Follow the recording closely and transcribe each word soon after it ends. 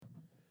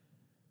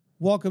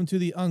Welcome to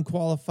the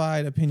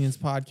Unqualified Opinions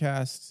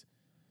Podcast.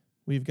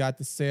 We've got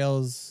the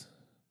sales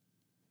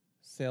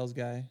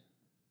guy.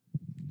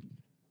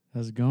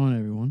 How's it going,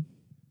 everyone?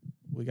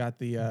 We got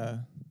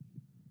the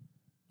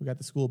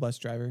school bus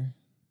driver.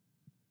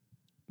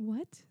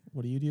 What?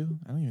 What do you do?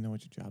 I don't even know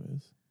what your job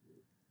is.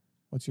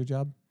 What's your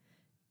job?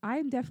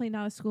 I'm definitely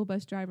not a school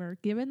bus driver,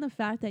 given the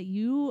fact that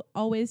you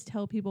always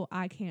tell people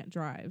I can't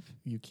drive.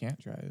 You can't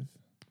drive.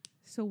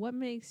 So what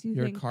makes you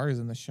Your think... car is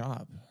in the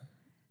shop.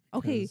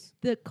 Okay,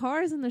 the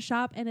car is in the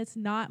shop and it's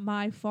not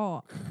my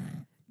fault.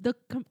 The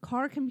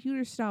car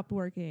computer stopped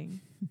working.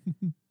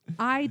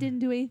 I didn't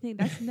do anything.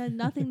 That's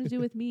nothing to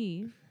do with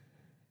me.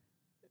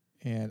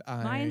 And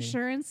My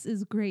insurance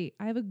is great.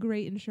 I have a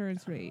great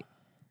insurance rate.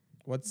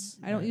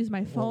 I don't use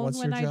my phone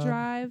when I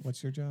drive.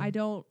 What's your job? I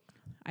don't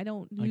I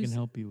use can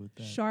help you with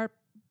that. sharp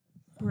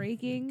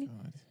braking. Oh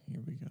God,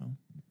 here we go.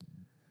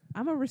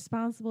 I'm a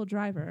responsible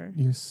driver.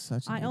 You're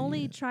such an I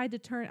only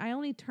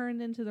idiot.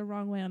 turned into the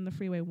wrong way on the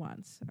freeway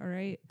once, all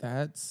right?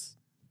 That's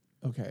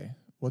okay.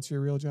 What's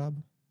your real job?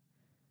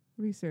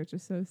 Research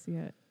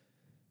associate.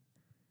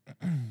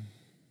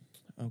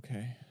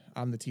 Okay.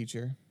 I'm the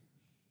teacher.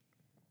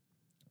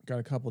 Got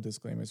a couple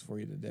disclaimers for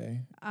you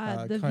today. The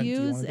Cunt, do you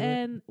views wanna do it?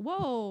 and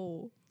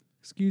whoa.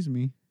 Excuse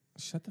me.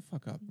 Shut the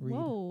fuck up. Read.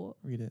 Whoa.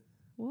 Read it.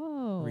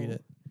 Whoa. Read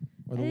it.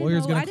 Or I the didn't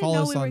lawyer's know- going I to didn't call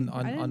know us we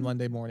were- on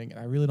Monday morning, and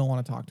I really don't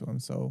want to talk to him.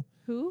 So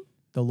Who?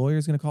 the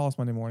lawyer's going to call us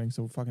Monday morning,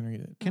 so fucking read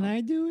it. Can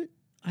I do it?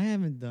 I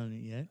haven't done it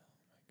yet.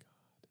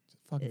 Just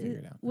fucking figure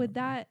it out. Would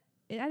that...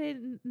 I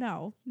didn't...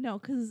 No,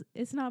 because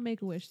it's not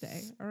Make-A-Wish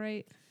Day, all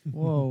right?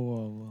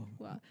 Whoa.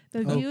 Well,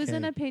 the views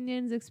and Okay.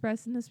 opinions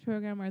expressed in this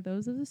program are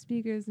those of the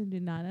speakers and do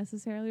not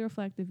necessarily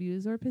reflect the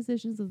views or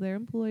positions of their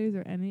employees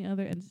or any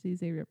other entities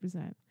they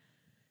represent.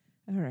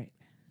 All right.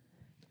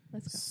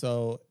 Let's go.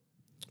 So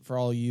for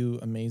all you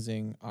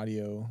amazing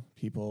audio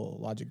people,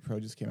 Logic Pro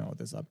just came out with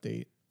this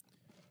update.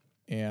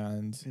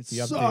 And It the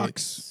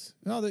sucks.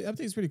 the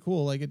update's pretty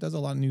cool. Like, it does a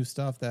lot of new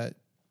stuff that,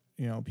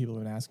 people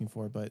have been asking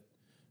for, but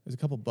there's a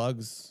couple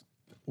bugs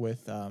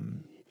with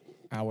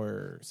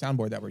our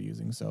soundboard that we're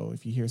using. So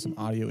if you hear some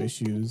audio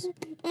issues,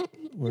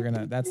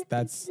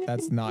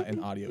 that's not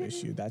an audio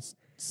issue. That's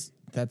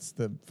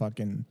the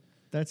fucking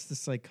That's the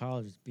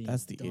psychologist being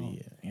that's the dumb.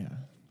 idiot. Yeah.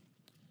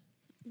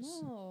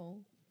 No.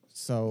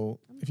 So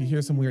if you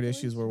hear some weird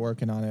issues, we're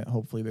working on it.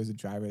 Hopefully there's a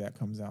driver that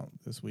comes out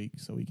this week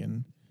so we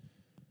can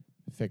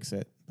fix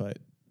it. But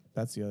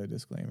that's the other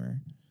disclaimer.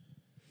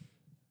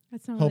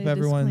 That's not Hope really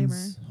a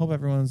disclaimer.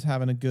 everyone's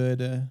having a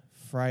good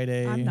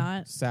Friday, I'm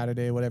not.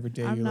 Saturday, whatever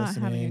day I'm you're not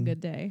listening. having a good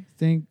day.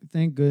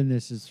 Thank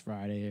goodness it's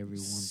Friday, everyone.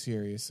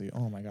 Seriously,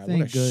 oh my God, Thank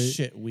what a good-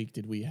 shit week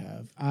did we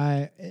have?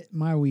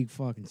 My week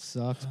fucking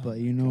sucks, but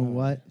you know God.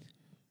 what?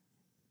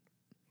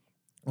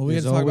 Well, we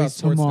got There's to talk about always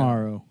sports now.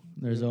 tomorrow.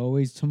 There's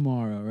always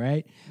tomorrow,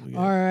 right? We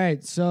All got-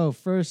 right. So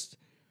first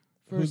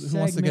who wants to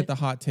segment- get the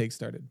hot take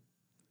started?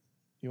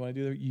 You want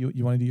to do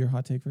you want to do your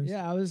hot take first?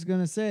 Yeah, I was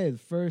gonna say the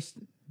first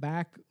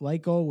back,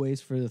 like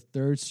always, for the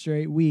third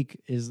straight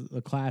week is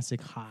the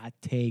classic hot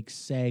take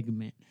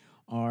segment.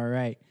 All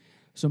right.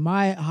 So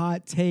my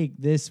hot take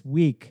this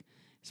week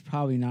is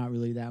probably not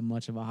really that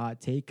much of a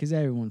hot take because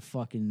everyone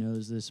fucking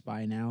knows this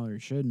by now or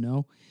should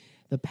know.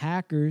 The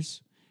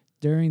Packers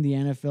during the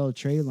NFL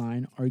trade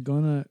line are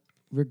gonna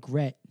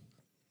regret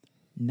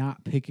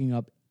not picking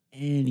up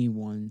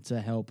anyone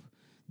to help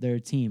their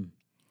team.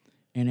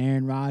 And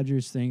Aaron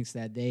Rodgers thinks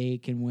that they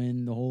can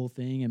win the whole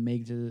thing and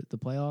make it to the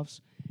playoffs.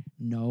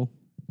 No.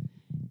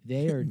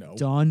 They are No.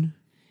 done.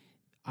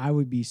 I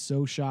would be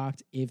so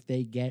shocked if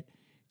they get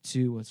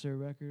to, what's their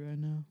record right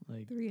now?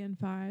 Like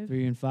 3-5.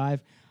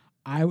 3-5.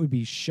 I would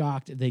be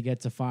shocked if they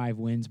get to 5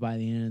 wins by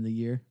the end of the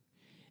year.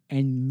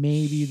 And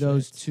maybe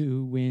those Shit.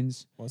 2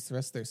 wins, What's the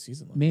rest of their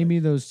season look maybe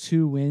like? those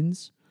 2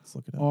 wins Let's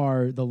look it up.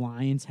 are the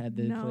Lions. Had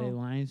they No. play the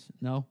Lions?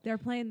 No? They're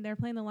playing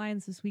the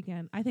Lions this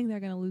weekend. I think they're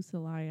going to lose to the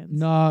Lions.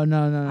 No.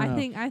 I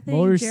think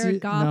Motor Jared Ci-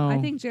 Goff. no.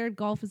 I think Jared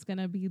Goff is going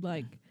to be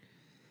like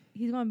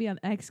he's going to be on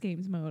X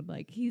Games mode.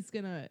 Like he's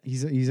going to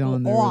He's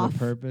on there off. with a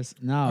purpose.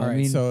 No, All right, I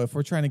mean, so if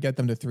we're trying to get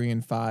them to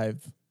 3-5,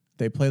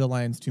 they play the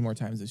Lions 2 more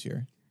times this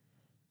year.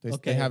 They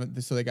Okay.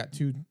 haven't. So they got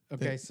 2.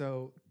 okay,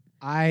 so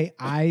I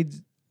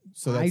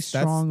So I that's,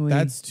 strongly-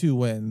 that's 2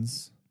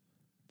 wins.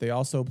 They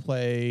also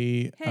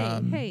play.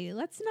 Hey,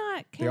 let's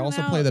not count they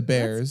also out, play the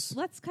Bears.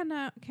 Let's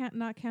not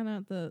count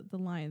out the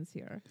Lions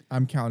here.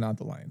 I'm counting out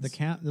the Lions.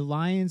 the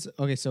Lions.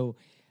 Okay, so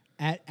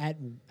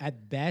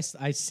at best,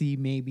 I see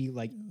maybe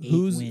like 8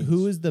 Who's wins.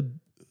 who is the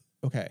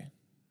okay?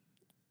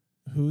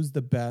 Who's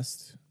the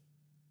best?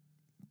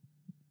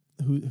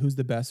 Who's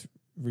the best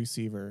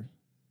receiver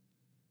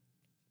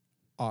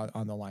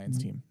on the Lions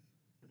team?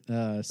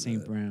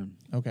 St. Brown?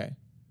 Okay.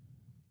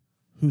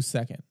 Who's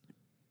second?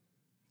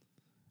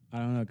 I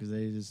don't know because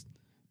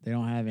they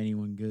don't have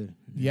anyone good.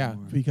 Yeah,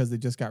 anymore. because they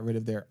just got rid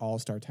of their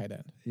all-star tight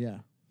end. yeah.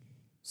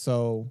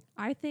 So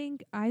I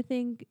think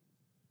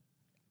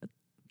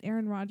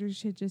Aaron Rodgers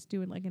should just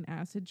do like an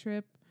acid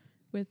trip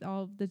with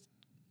all the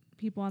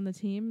people on the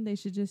team. They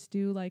should just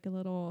do like a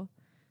little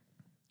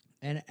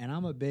and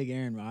I'm a big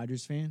Aaron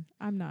Rodgers fan,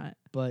 I'm not.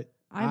 but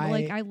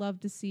I love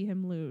to see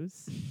him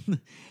lose.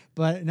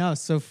 but no.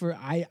 So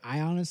I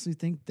honestly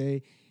think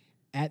they,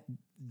 at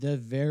the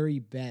very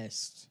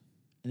best,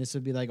 and this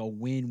would be like a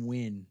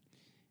win-win.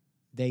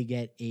 They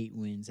get 8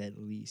 wins at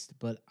least,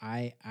 but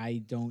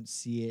I don't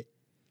see it.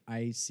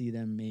 I see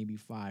them maybe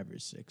 5 or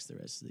 6 the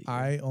rest of the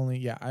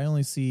year. I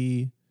only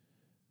see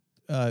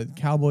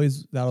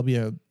Cowboys. That'll be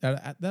a They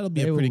will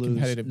pretty lose.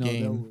 competitive No,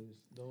 game.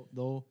 They'll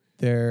lose.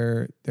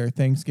 They'll Their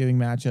Thanksgiving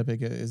matchup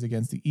is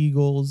against the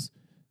Eagles.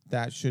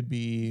 That should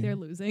be They're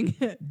losing.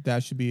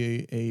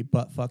 a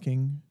butt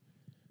fucking.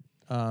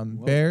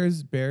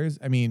 Bears.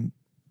 I mean,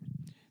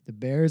 the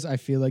Bears. I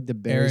feel like the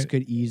Bears Aaron-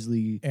 could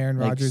easily. Aaron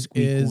like, Rodgers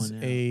squeak is one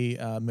out.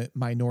 a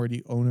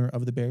minority owner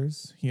of the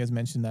Bears. He has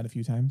mentioned that a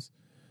few times.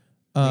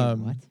 Wait,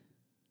 what?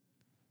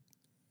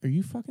 Are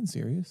you fucking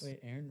serious? Wait,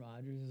 Aaron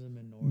Rodgers is a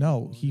minority.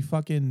 No, owner?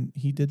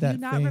 he did Do that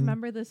you not thing.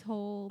 remember this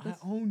whole? I This,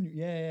 own you.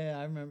 Yeah,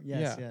 I remember.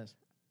 Yes, Yeah. yes.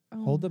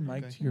 oh Hold the my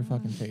mic Okay. to your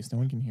fucking gosh. face. No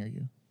one can hear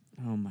you.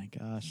 Oh my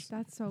gosh,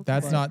 That's so.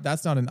 That's cool.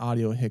 not an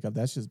audio hiccup.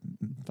 That's just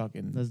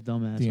fucking that's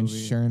dumbass. the over here.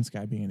 insurance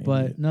guy being an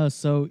But idiot. no,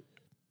 so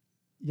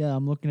yeah,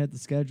 I'm looking at the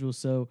schedule.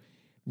 So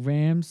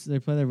Rams, they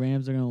play the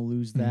Rams. They're gonna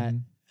lose that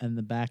Mhm. in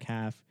the back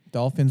half.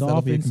 Dolphins,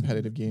 that'll be a Dolphins,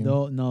 competitive game.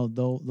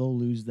 They'll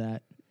lose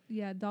that.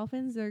 Yeah,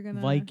 Dolphins are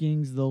gonna.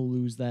 Vikings, they'll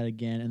lose that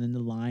again, and then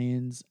the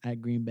Lions at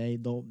Green Bay.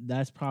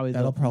 That's probably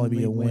That'll the probably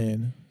be only a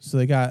win. So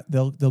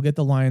they'll get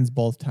the Lions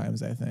both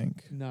times, I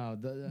think. No,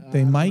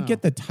 They might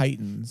get the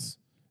Titans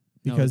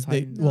No, the because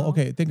Titans- No.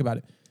 okay, think about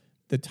it.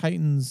 The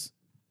Titans,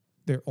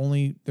 their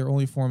only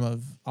form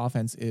of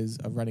offense is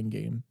a running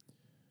game,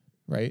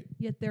 right?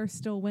 Yet they're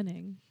still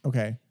winning.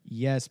 Okay.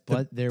 Yes,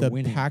 but they're the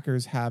winning.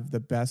 Packers have the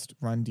best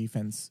run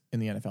defense in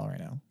the NFL right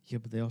now. Yeah,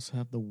 but they also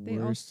have the They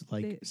worst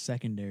also- they-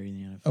 secondary in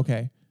the NFL.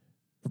 Okay.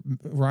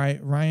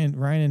 Ryan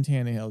and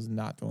Tannehill is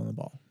not throwing the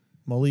ball.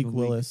 Malik Malik-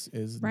 Willis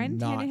is Ryan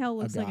not Tannehill a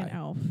looks like an guy.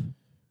 elf.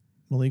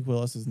 Malik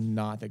Willis is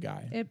not the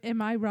guy.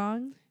 Am I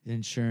wrong? The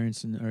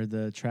insurance or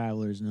the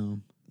travelers know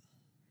him.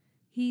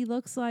 He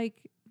looks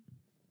like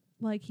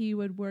he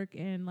would work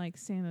in like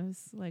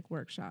Santa's like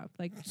workshop.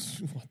 Like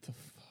What the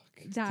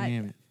fuck? that.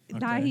 Damn it.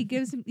 That Okay.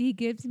 he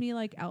gives me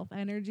like elf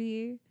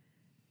energy.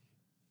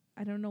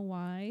 I don't know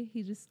why.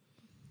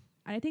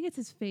 I think it's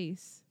his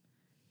face.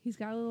 He's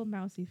got a little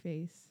mousy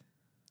face.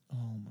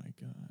 Oh my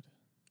god.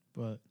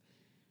 But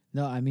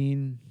no, I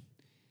mean,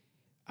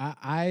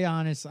 I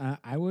honestly,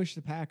 I wish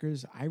the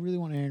Packers. I really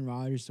want Aaron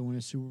Rodgers to win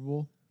a Super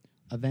Bowl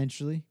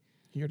eventually.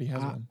 He already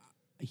has one.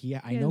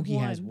 I know he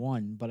has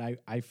one, but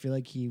I feel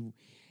like he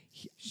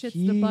Shits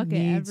he the bucket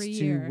needs every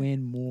to year.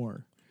 win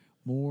more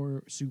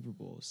Super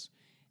Bowls,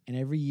 and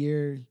every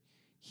year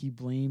he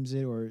blames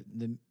it, or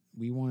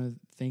we want to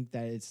think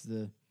that it's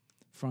the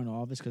front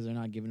office because they're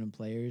not giving him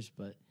players,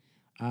 but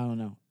I don't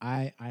know.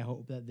 I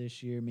hope that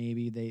this year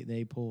maybe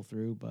they pull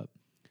through, but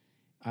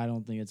I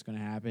don't think it's going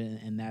to happen,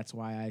 and that's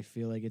why I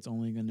feel like it's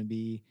only going to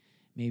be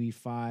maybe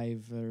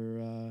 5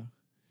 or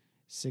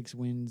 6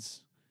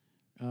 wins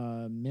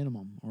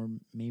minimum, or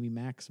maybe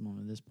maximum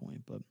at this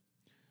point. But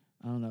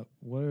I don't know.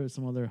 What are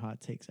some other hot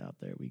takes out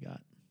there we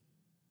got?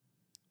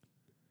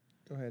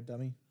 Go ahead,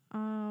 dummy.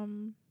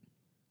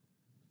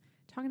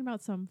 Talking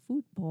about some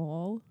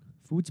football.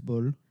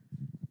 Football.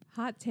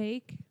 Hot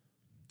take.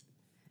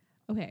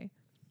 Okay.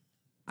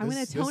 I'm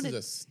going to tone This is it.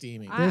 a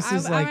steaming. This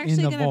is like I'm in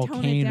actually the gonna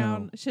tone it volcano.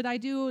 down. Should I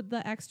do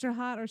the extra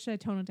hot or should I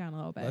tone it down a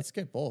little bit? Let's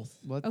get both.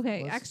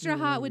 Okay, extra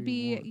hot would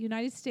be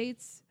United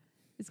States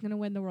is going to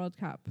win the World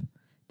Cup.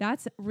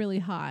 That's really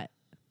hot.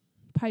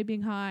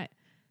 Piping hot.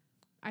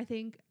 I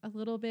think a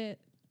little bit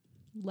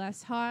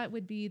less hot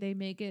would be they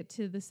make it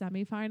to the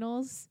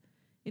semifinals.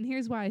 And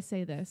here's why I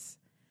say this.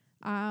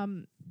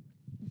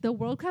 The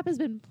World Cup has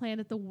been planned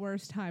at the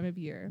worst time of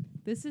year.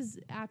 This is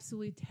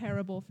absolutely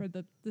terrible for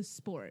the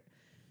sport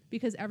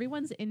because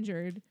everyone's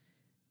injured.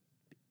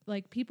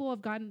 Like people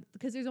have gotten,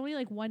 because there's only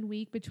like 1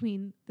 week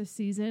between the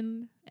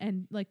season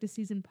and like the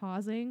season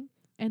pausing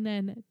and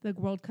then the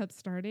World Cup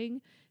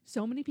starting.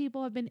 So many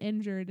people have been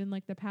injured in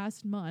like the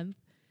past month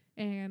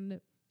and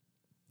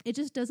it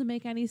just doesn't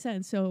make any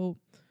sense. So,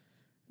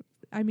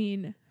 I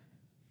mean,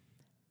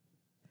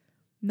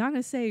 I'm not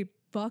going to say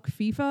fuck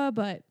FIFA,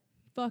 but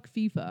fuck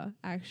FIFA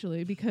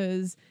actually,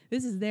 because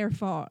this is their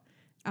fault.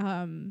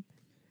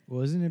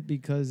 Well, isn't it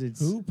because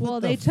it's Who put Well,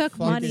 the they took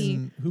fucking-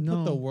 money. Who No.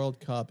 put the World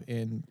Cup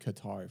in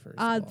Qatar first?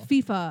 of all?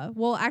 FIFA.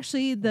 Well,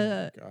 actually, Oh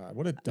my God,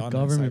 what a dumbass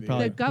government idea.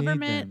 probably The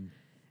government- paid them.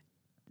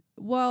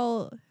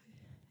 well,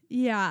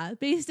 yeah,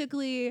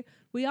 basically,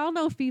 we all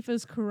know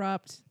FIFA's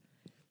corrupt.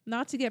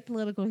 Not to get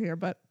political here,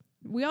 but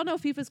we all know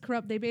FIFA's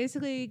corrupt. They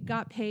basically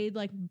got paid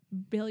like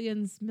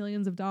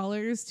millions of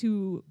dollars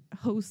to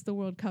host the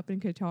World Cup in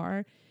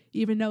Qatar,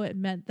 even though it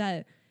meant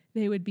that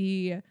they would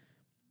be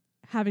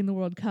having the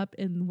World Cup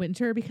in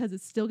winter because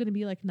it's still going to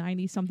be like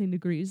 90 something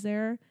degrees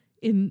there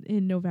in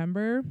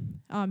November.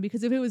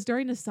 Because if it was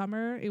during the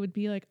summer, it would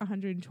be like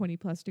 120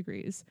 plus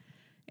degrees.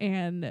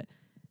 And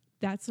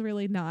that's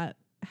really not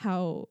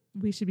how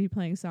we should be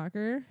playing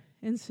soccer.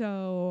 And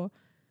so,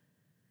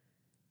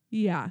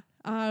 yeah,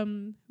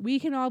 We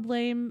can all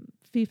blame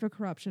FIFA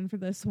corruption for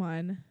this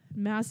one.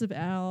 Massive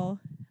L.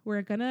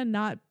 We're gonna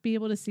not be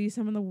able to see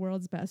some of the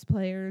world's best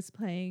players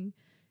playing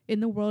in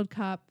the World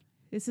Cup.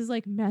 This is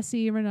like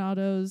Messi,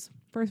 Ronaldo's.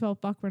 First of all,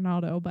 fuck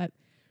Ronaldo, but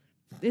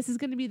this is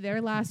gonna be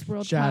their last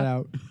World Cup. Shout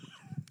out.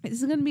 This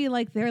is gonna be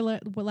like their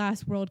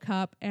last World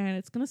Cup, and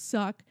it's gonna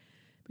suck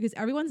because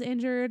everyone's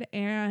injured.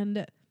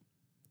 And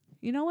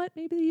you know what?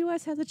 Maybe the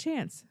U.S. has a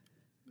chance.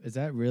 Is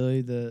that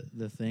really the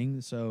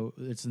thing? So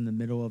it's in the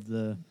middle of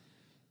the,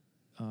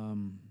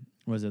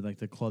 was it like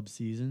the club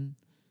season?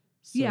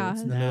 So Yeah.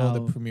 it's In the middle of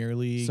now- the Premier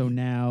League. So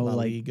now, La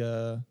like,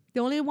 Liga. The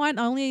only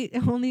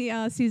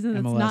season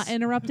that's MLS. not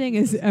interrupting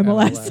is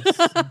MLS.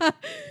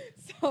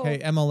 So Hey,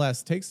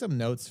 MLS, take some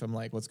notes from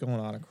like what's going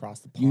on across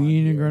the pond.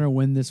 Union are here. going to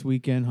win this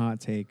weekend. Hot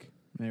take.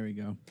 There we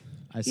go.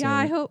 I said yeah,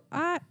 I it. hope.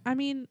 I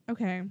mean,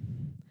 okay.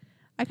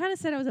 I kind of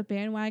said I was a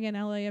bandwagon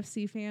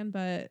LAFC fan,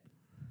 but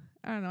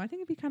I don't know. I think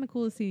it'd be kind of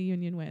cool to see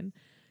Union win.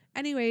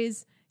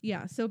 Anyways,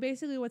 yeah. So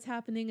basically, what's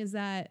happening is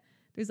that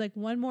there's like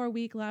one more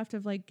week left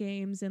of like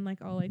games in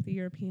like all like the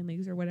European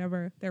leagues or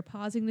whatever. They're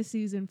pausing the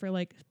season for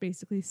like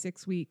basically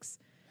 6 weeks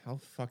How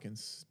fucking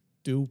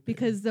stupid.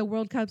 because the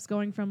World Cup's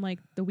going from like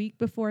the week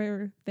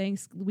before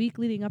week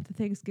leading up to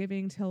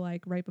Thanksgiving till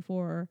like right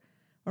before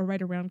or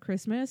right around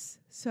Christmas.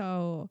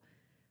 So,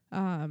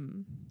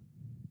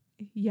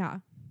 yeah,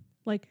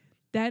 like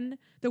then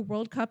the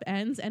World Cup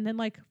ends and then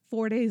like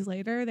 4 days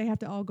later they have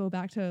to all go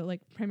back to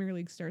like Premier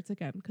League starts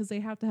again because they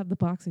have to have the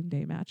Boxing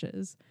Day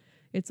matches.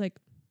 It's like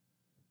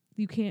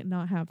you can't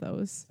not have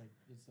those.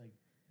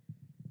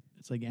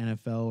 It's like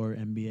NFL or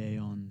NBA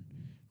on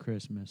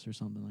Christmas or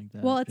something like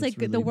that. Well, it's like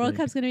the really World big.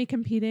 Cup's going to be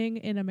competing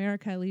in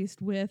America at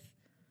least with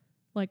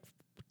like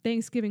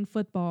Thanksgiving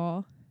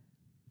football.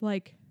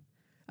 Like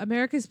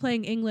America's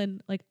playing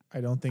England like I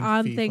don't think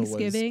on FIFA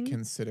Thanksgiving. was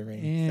considering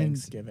And-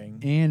 Thanksgiving.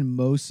 And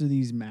most of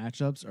these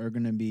matchups are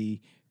going to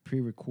be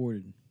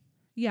pre-recorded.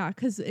 yeah,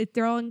 cuz they're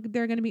going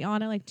to be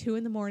on at like 2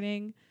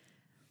 a.m.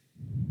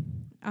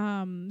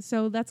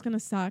 So that's going to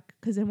suck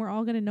cuz then we're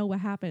all going to know what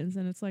happens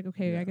and it's like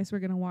okay, Yeah. I guess we're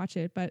going to watch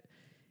it, but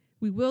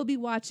we will be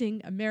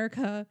watching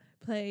America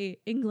play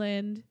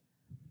England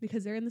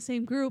because they're in the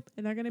same group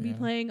and they're going to be Yeah.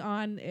 playing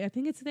on I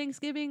think it's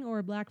Thanksgiving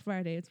or Black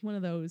Friday. It's one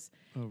of those.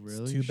 Oh,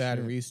 really? It's too bad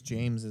Shit. Reece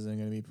James isn't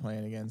going to be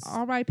playing against.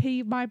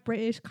 R.I.P. my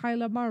British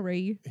Kyler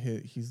Murray.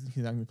 He's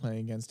not going to be playing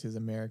against his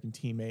American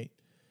teammate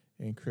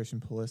in Christian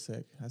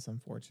Pulisic. That's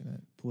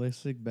unfortunate.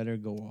 Pulisic better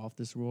go off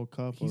this World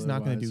Cup. He's not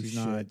gonna otherwise do he's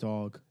not a shit.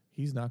 dog.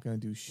 He's not going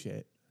to do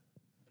shit.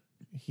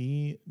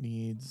 He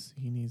needs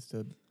to.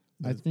 let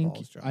I his think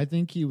balls drop. I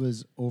think he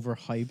was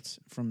overhyped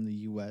from the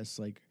U.S.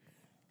 Like,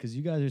 because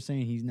you guys are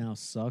saying he now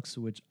sucks,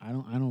 which I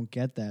don't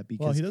get that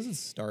because Well, he doesn't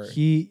start.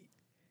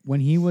 when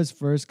he was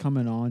first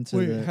coming on to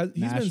the He's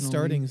been National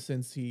starting League,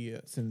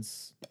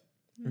 since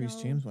Reece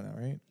No. James went out,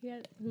 right? He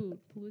had, who?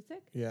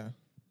 Pulisic? Yeah,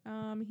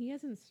 He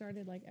hasn't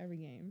started like every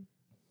game.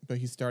 but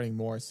he's starting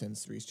more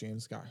since Reece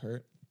James got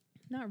hurt.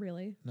 Not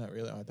really. Not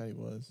really. Oh, I thought he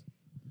was.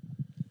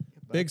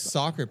 Big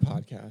soccer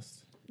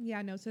podcast.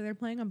 Yeah, no. So they're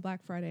playing on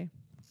Black Friday.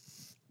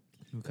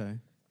 okay.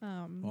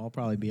 Well, Well, I'll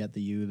probably be at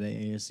the U of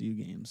A ASU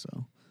game,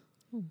 so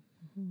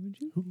would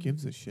you? Who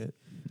gives a shit?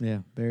 yeah,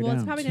 bear Well, down.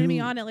 it's probably going to be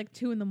Two- on at like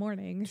 2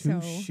 a.m. Two So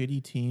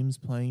shitty teams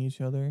playing each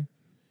other.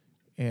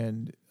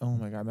 And oh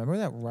my god, remember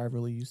that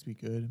rivalry used to be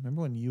good?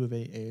 Remember when U of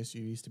A ASU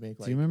used to make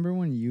Do like you remember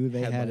when U of A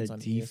had a headlines on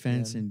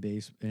defense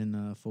ESPN?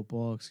 in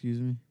football? Excuse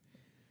me.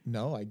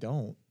 No, I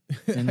don't.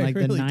 In I like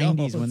really the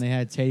 '90s don't. when they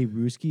had Teddy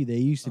Bruschi, they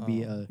used to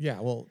be Oh, yeah,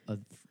 well, a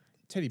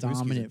Teddy Bruschi's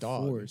a dominant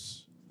dog.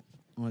 force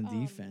on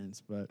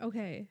defense. But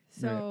okay.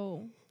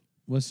 So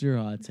what's your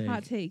hot take?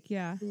 hot take.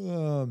 Yeah.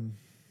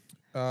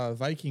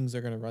 Vikings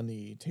are going to run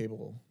the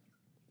table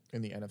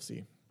in the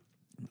NFC.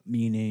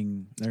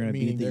 Meaning they're going to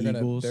Meaning beat the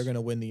Eagles. They're going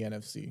to win the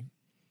NFC.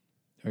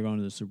 They're going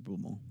to the Super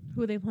Bowl.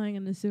 Who are they playing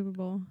in the Super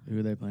Bowl? Who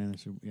are they playing in the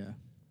Super? Yeah.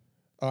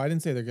 Oh, I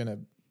didn't say they're going to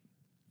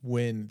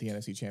win the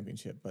NFC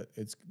Championship, but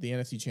it's the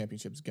NFC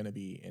Championship is going to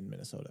be in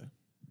Minnesota.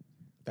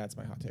 That's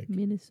my hot take.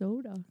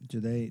 Minnesota.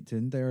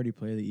 Didn't they already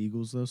play the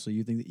Eagles though? So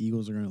you think the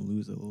Eagles are going to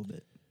lose a little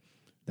bit?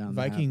 Down the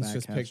Vikings back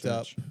just half picked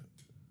up. stretch?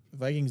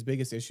 Vikings'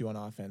 biggest issue on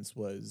offense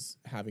was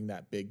having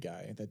that big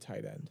guy at the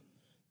tight end,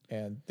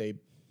 and they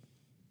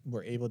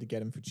were able to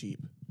get him for cheap.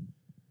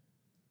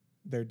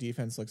 Their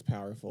defense looks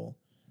powerful.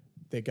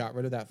 They got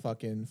rid of that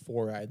fucking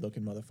four-eyed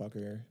looking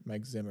motherfucker,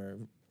 Mike Zimmer.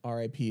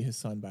 R.I.P. his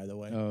son, by the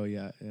way. Oh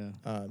yeah, yeah.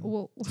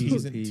 Well,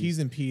 T's T's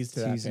and P's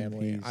to that T's and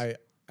family. P's.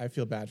 I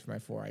feel bad for my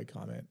four-eyed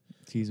comment,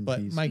 T's and but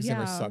P's. Mike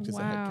Zimmer Yeah, sucked as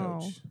a head wow.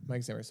 coach.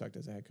 Mike Zimmer sucked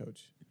as a head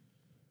coach.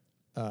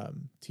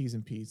 T's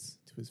and P's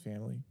to his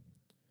family.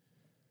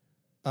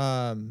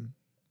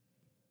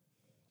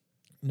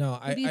 No,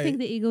 who do you think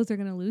the Eagles are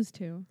going to lose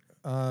to?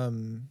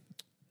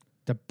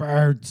 The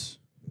Birds.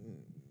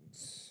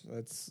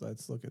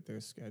 Let's look at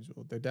their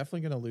schedule. They're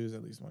definitely going to lose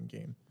at least one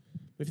game.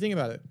 But if you think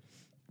about it,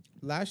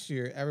 last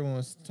year everyone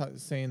was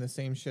saying the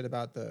same shit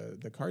about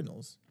the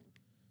Cardinals.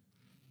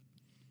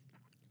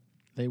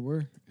 They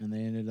were, and they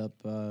ended up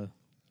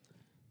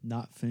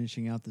not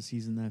finishing out the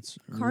season. That's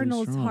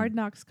Cardinals really strong. Hard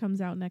Knocks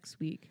comes out next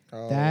week.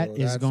 That is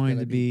that's going gonna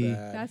to be-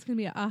 bad. That's gonna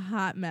be a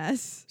hot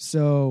mess.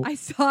 So I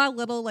saw a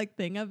little like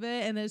thing of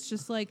it, and it's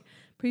just like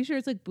pretty sure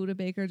it's like Buda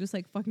Baker just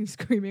like fucking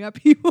screaming at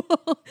people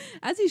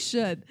as he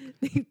should.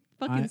 They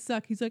fucking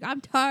suck. He's like, I'm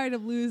tired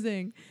of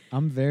losing.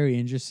 I'm very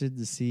interested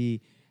to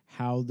see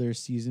how their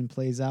season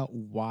plays out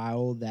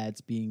while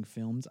that's being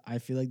filmed. I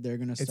feel like they're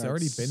gonna. It's start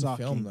already been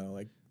sucking. filmed though.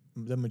 Like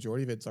the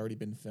majority of it's already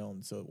been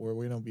filmed, so we're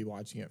gonna be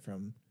watching it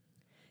from.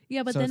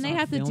 Yeah, but So then it's they not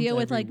have to filmed deal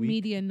with every like week?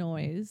 media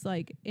noise,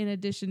 like in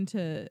addition to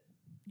that.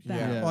 Yeah.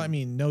 Yeah. Well, I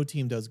mean, no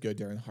team does good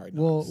during Hard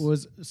Well,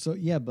 Knocks.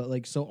 but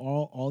like so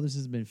all this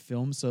has been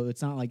filmed, so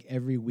it's not like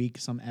every week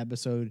some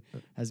episode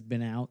has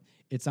been out.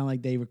 It's not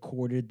like they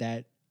recorded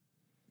that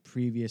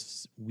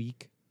previous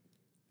week.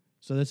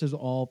 So this is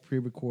all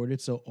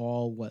pre-recorded. So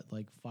all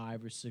like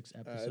 5 or 6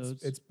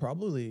 episodes. It's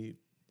probably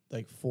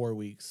like 4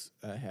 weeks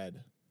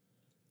ahead.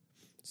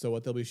 So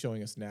what they'll be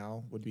showing us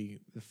now would be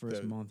the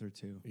first the- month or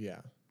two. yeah,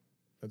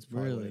 that's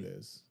probably what it Really?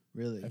 is.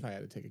 Really? If I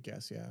had to take a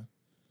guess, yeah.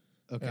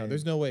 Okay. Yeah,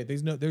 there's no way.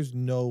 There's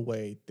no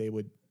way they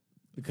would.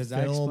 because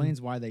that film-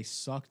 explains why they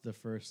sucked the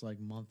first like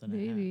month and a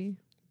half. Maybe.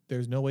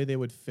 There's no way they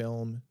would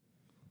film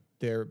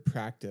their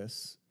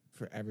practice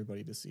for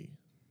everybody to see.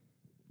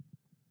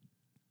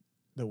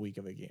 The week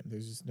of a game.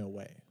 There's just no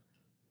way.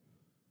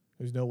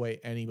 There's no way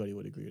anybody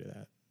would agree to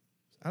that.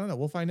 I don't know.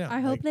 We'll find out.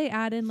 I hope Like, they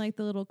add in like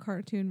the little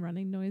cartoon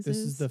running noises. This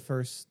is the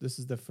first. This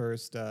is the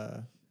first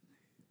time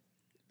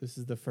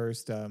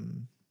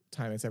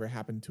it's ever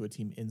happened to a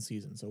team in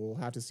season. So we'll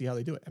have to see how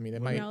they do it. I mean,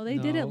 it might. No, they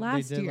did it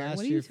last did year. last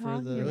What are you year for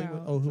talking the- Really?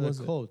 about? Oh, who for was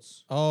the it?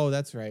 Colts. Oh,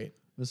 that's right. It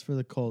was for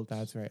the Colts.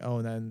 That's right. Oh,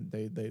 and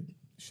then they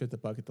shit the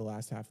bucket the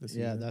last half of the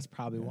season. Yeah, that's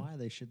probably Yeah. why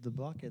they shit the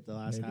bucket the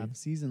last Maybe. half of the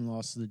season,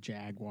 lost to the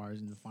Jaguars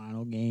in the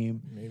final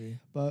game. Maybe.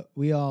 But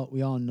we all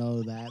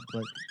know that.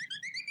 But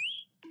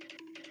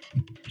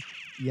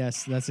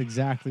yes, that's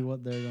exactly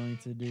what they're going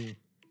to do.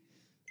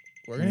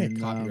 We're gonna And,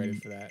 get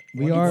copyrighted for that.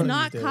 we One of are- It's these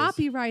not days.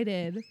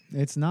 copyrighted.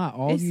 It's not.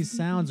 All It's these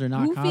sounds are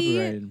not goofy.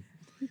 copyrighted.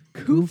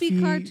 Goofy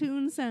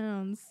cartoon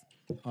sounds.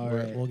 All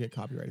We're- right. We'll get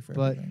copyrighted for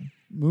But- everything.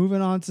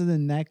 Moving on to the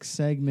next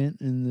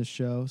segment in the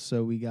show.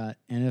 So we got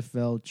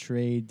NFL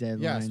trade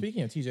deadline. Yeah.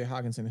 Speaking of TJ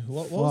Hawkinson,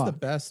 what was the Fuck.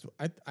 best?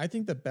 I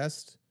think the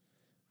best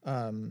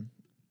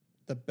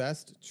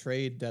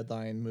trade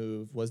deadline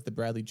move was the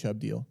Bradley Chubb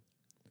deal.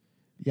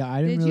 Yeah,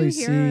 I didn't Did really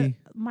you hear see.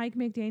 Mike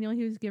McDaniel?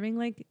 He was giving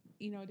like,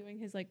 doing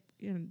his like,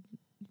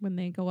 when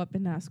they go up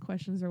and ask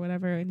questions or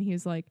whatever, and he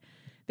was like,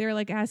 they were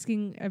like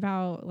asking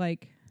about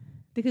like,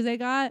 because they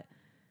got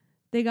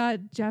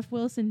Jeff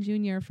Wilson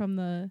Jr. from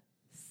the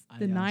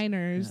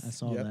Niners, Yeah, I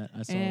saw Yep. that.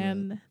 I saw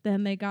and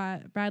then they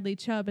got Bradley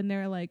Chubb, and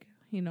they're like,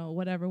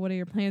 whatever. What are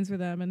your plans for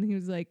them? And he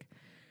was like,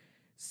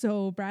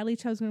 so Bradley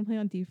Chubb's going to play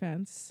on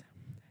defense.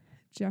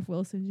 Jeff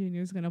Wilson Jr.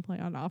 is going to play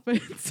on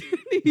offense.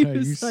 He that. Are you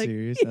was like,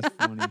 serious? That's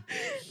funny.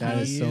 That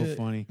is so He-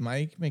 funny.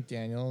 Mike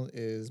McDaniel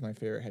is my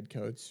favorite head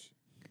coach,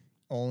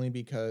 only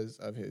because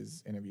of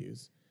his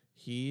interviews.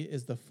 He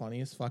is the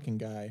funniest fucking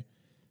guy.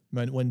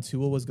 When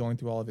Tua was going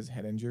through all of his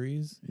head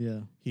injuries,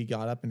 Yeah. he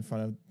got up in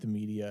front of the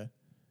media.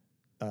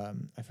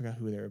 I forgot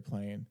who they were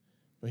playing,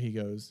 but he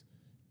goes,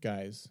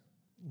 "Guys,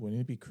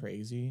 wouldn't it be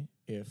crazy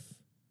if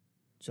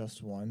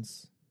just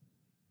once,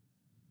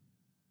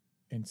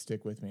 and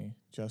stick with me,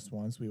 just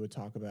once we would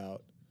talk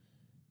about,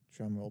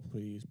 drum roll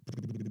please,"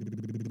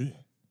 and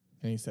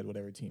he said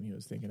whatever team he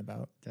was thinking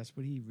about. That's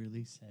what he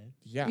really said.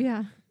 Yeah,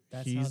 yeah.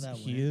 That's how that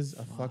he went. is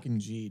a Fuck. fucking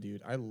G,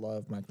 dude. I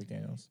love Mike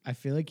McDaniels. I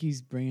feel like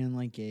he's bringing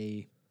like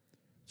a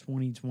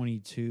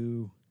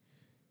 2022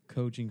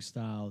 coaching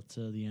style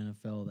to the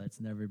NFL that's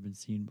never been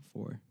seen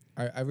before.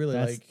 I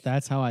really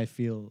That's how I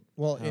feel.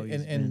 Well, how and,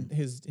 he's and been.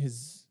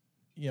 his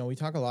we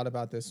talk a lot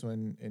about this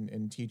when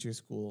in teacher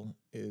school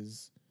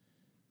is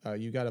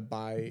you got to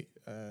buy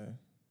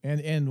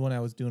and when I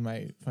was doing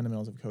my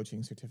fundamentals of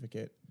coaching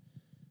certificate,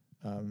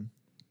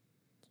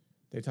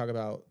 they talk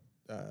about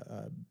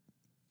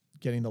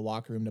getting the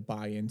locker room to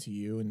buy into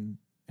you and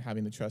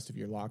having the trust of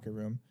your locker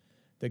room.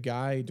 The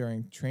guy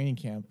during training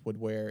camp would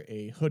wear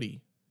a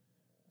hoodie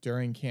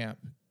during camp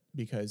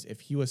because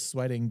if he was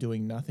sweating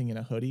doing nothing in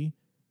a hoodie,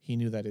 he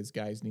knew that his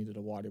guys needed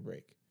a water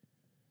break.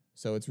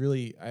 So it's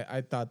really, I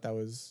thought that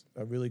was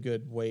a really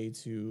good way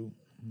to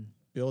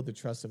build the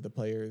trust of the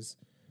players.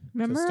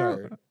 Remember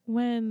start.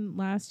 when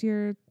last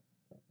year,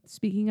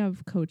 speaking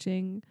of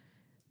coaching,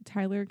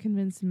 Tyler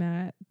convinced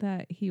Matt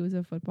that he was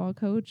a football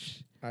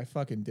coach? I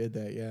fucking did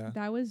that, yeah.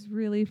 That was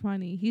really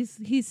funny. He's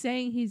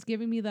saying he's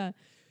giving me the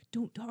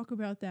don't talk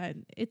about that.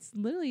 It's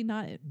literally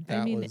not.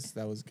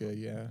 That was good,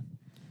 yeah.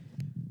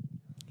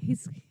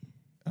 He's.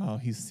 Oh,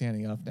 he's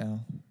standing up now.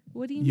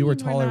 What do you? You were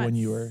mean taller not when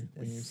you were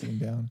sitting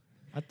down.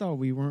 I thought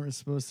we weren't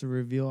supposed to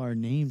reveal our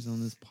names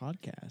on this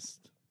podcast.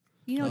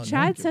 You know, Oh, no Chad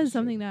one gives a said shit.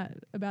 something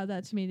about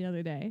that to me the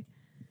other day,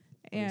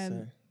 What'd he and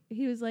say?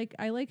 he was like,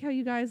 "I like how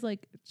you guys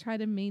like try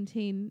to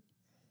maintain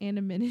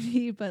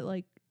anonymity, but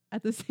like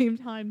at the same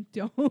time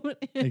don't."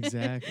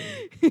 Exactly.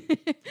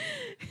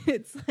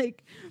 It's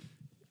like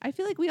I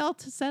feel like we all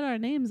said our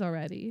names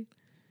already.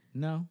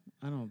 No,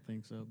 I don't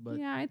think so. But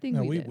yeah, I think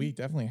No, we we did.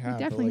 definitely have.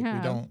 definitely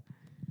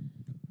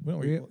but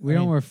like, have. we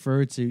don't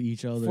refer to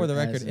each other. For the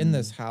record, as in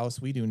this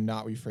house, we do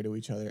not refer to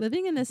each other.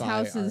 Living in this by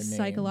house our is names.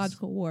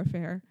 psychological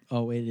warfare.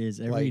 Oh, it is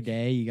every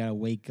day. Like- You gotta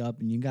wake up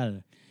and you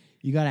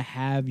gotta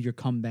have your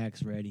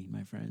comebacks ready,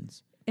 my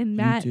friends. And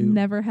Matt too.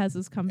 never has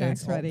his And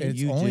comebacks ready. It's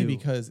You only do.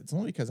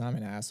 because I'm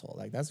an asshole.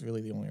 Like that's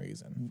really the only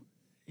reason.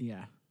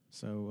 Yeah.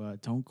 So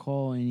don't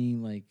call any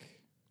like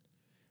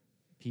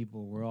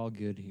people. We're all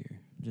good here.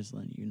 Just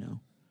letting you know.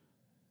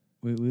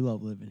 We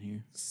love living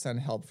here. Send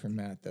help for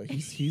Matt though.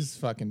 He's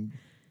fucking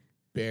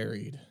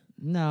buried.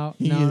 No,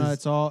 He no, is-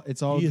 it's all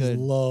he good. is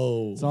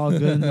low. It's all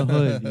good in the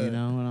hood. You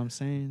know what I'm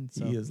saying?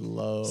 So, He is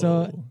low.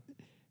 So-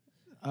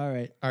 all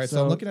right. All right,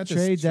 so I'm looking at this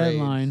trade trade.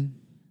 deadline.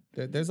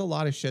 There's a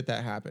lot of shit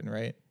that happened,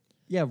 right?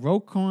 Yeah,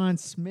 Roquan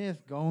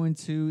Smith going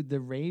to the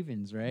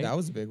Ravens, right? That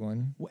was a big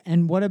one.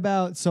 And what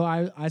about? So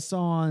I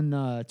saw on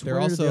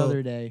Twitter the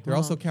other day. They're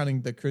Hold also on.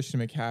 counting the Christian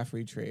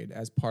McCaffrey trade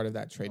as part of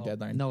that trade Oh,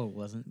 deadline. No, it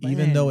wasn't. But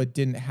Even man, though it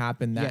didn't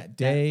happen that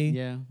day,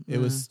 yeah, it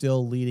was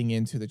still leading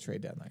into the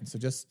trade deadline. So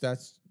just put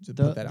that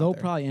they'll out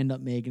there. probably end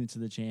up making it to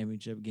the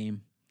championship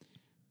game.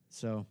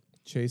 So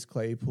Chase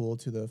Claypool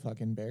to the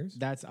fucking Bears.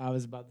 I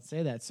was about to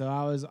say that. So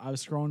I was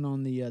scrolling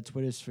on the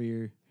Twitter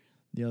sphere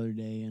the other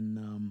day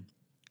and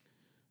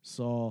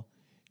saw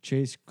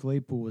Chase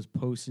Claypool was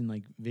posting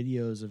like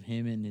videos of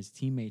him and his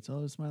teammates.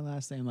 Oh, it's my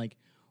last day. I'm like,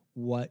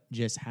 what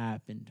just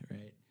happened?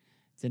 Right?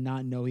 Did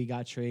not know he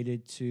got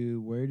traded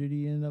to. Where did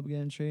he end up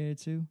getting traded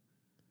to?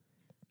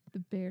 The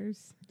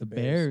Bears. The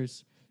Bears.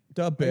 Bears.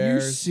 The Are you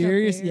Bears.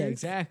 serious? Yeah, Bears.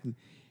 exactly.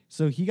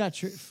 So he got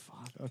traded.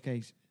 Fuck.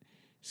 Okay.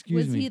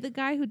 Excuse Was me. he the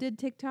guy who did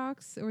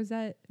TikToks, or was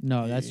that?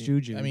 No, that's He-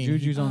 Juju. I mean,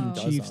 Juju's he on the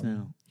does Chiefs them.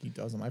 now. He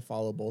does them. I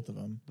follow both of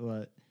them.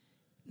 But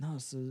no,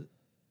 so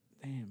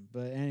damn.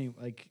 But anyway,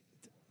 like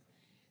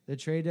the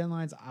trade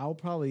deadlines, I'll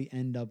probably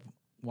end up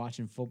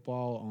watching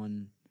football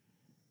on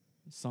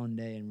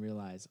Sunday and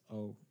realize,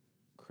 oh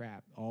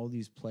crap, all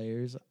these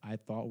players I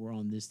thought were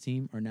on this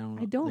team are now.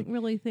 I don't like,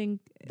 really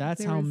think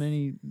That's there how was-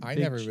 many. I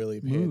big never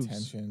really pay moves.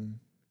 attention.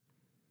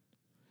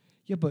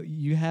 Yeah, but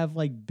you have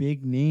like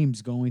big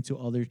names going to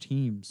other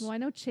teams. Well, I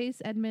know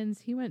Chase Edmonds.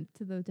 He went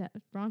to the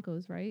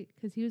Broncos, right?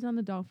 Because he was on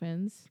the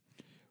Dolphins,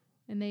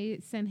 and they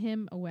sent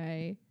him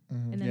away,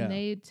 Mhm. and then Yeah.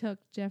 they took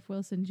Jeff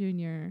Wilson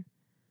Jr.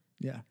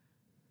 Yeah,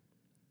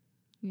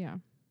 Yeah,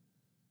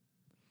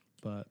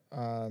 but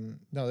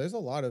No, there's a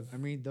lot of I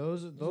mean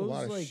those there's a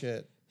lot of like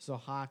shit. so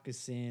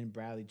Hawkinson,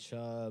 Bradley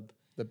Chubb,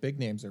 The big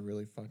names are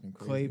really fucking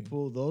crazy.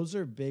 Claypool. Those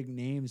are big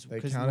names. They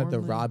 'cause counted the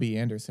normally- Robbie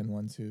Anderson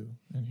one too.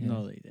 In here.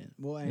 No, they didn't.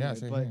 Well, anyway, yeah,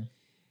 same but here.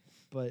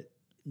 but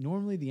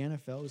normally the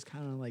NFL is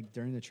kind of like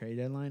during the trade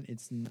deadline.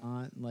 It's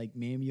not like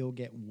maybe you'll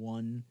get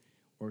one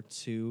or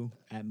two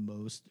at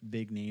most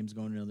big names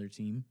going to another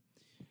team.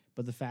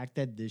 But the fact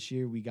that this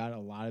year we got a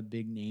lot of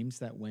big names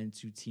that went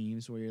to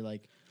teams where you're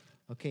like,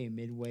 okay,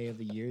 midway of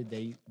the year,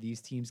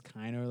 these teams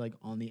kind of are like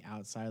on the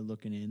outside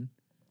looking in.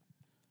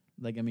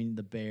 Like, I mean,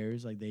 the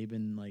Bears, like they've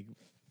been like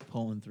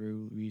pulling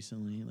through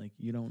recently. Like,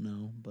 you don't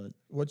know, but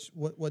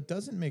What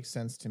doesn't make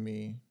sense to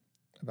me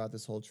about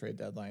this whole trade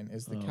deadline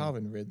is the Oh.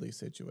 Calvin Ridley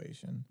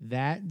situation.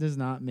 that does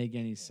not make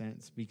any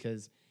sense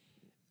because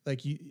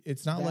Like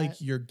it's not That-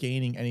 like you're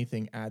gaining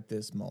anything at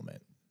this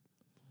moment.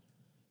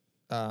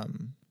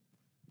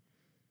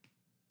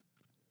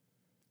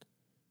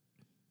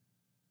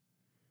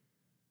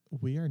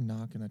 We are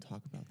not going to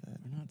talk about that.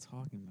 we're not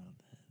talking about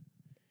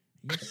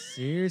that. Are you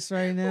serious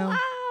right now?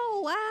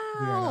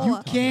 wow.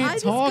 You can't I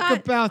just talk got-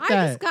 about I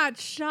that. just got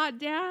shot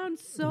down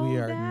so we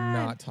are bad.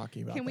 not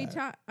talking about Can we that.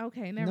 talk?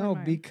 Okay, never No,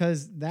 mind.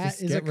 because that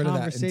Just is a get rid of that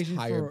conversation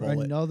entire for bullet.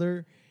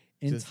 another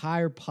Just-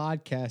 entire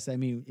podcast. I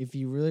mean, if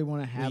you really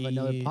want to have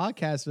another We-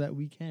 podcast, that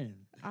we can.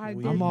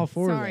 We- I'm all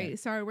for sorry, that.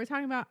 sorry. We're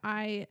talking about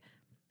I'm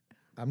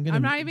gonna.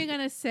 I'm not even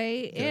gonna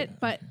say Yeah. it,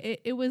 but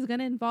it was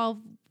gonna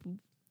involve.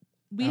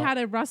 We Out. had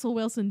a Russell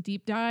Wilson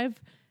deep dive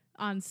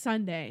on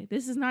Sunday.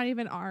 This is not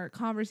even our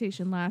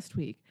conversation last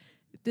week.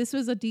 This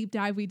was a deep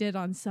dive we did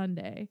on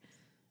Sunday.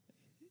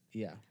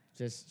 Yeah,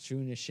 just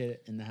shooting the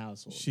shit in the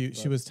household. She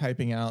But was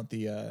typing out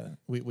the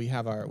we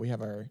have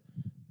our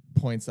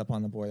points up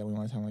on the board that we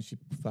want to talk about. She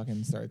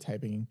fucking started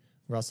typing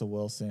Russell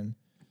Wilson,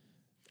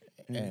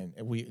 and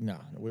we're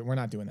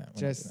not doing that. We're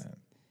Just- not doing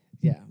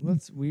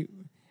that. yeah.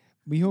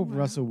 We hope Wow.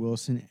 Russell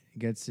Wilson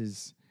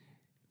gets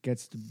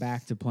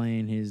back to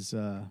playing his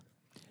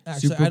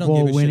Actually, Super I don't Bowl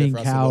give a shit winning if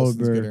Russell Wilson's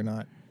good caliber or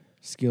not.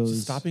 skills.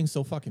 Just stop being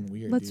so fucking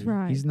weird. Let's dude.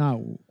 ride. He's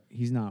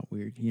not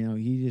weird. You know,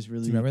 he just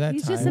really. Do you remember that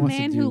He's time? just a wants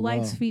to man do who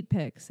likes well. feet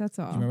pics. That's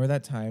all. Do you remember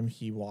that time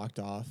he walked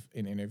off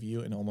an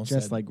interview and almost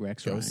Just said, like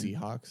Rex "Go Ryan."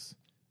 Seahawks"?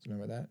 Do you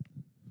remember that?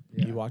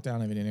 Yeah. He walked out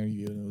of an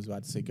interview and was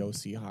about to say "Go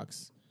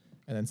Seahawks,"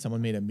 and then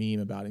someone made a meme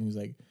about it. And he was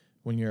like,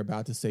 "When you're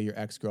about to say your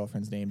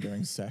ex-girlfriend's name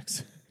during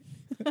sex."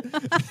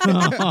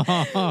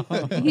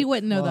 He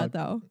wouldn't know that Fuck.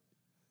 though.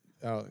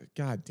 Oh,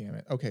 god damn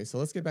it. Okay, so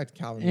let's get back to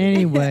Calvin.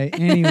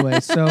 Anyway,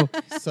 so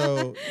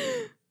So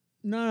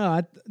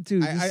no,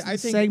 dude, I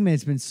this think-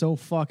 segment's been so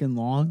fucking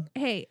long.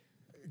 Hey,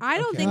 I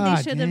don't Okay. think God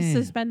they should have damn.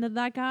 suspended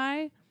that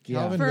guy.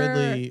 Calvin For-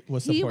 Ridley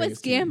was he supporting was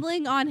his team.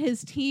 gambling on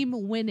his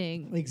team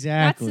winning.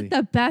 Exactly. That's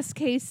the best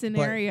case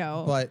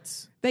scenario.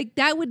 But like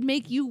that would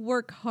make you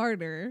work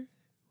harder.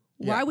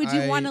 Why Yeah, would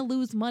you I- want to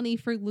lose money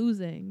for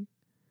losing?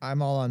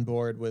 I'm all on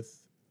board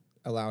with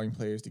allowing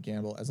players to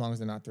gamble as long as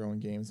they're not throwing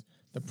games.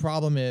 The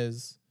problem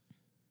is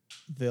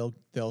they'll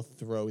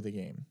throw the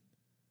game.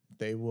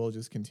 They will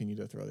just continue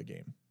to throw the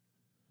game.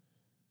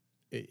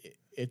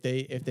 If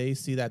they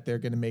see that they're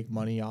going to make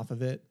money off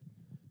of it,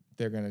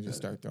 they're going to just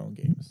start throwing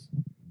games.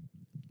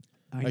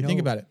 Like, think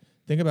about it.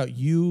 Think about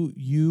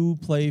you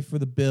play for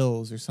the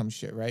Bills or some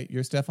shit, right?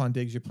 You're Stephon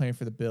Diggs, you're playing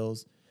for the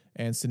Bills,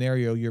 and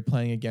scenario you're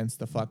playing against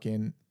the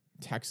fucking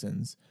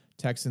Texans.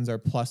 Texans are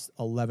plus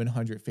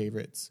 1,100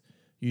 favorites.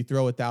 You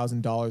throw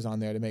 $1,000 on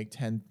there to make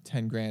 10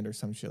 grand or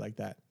some shit like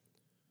that.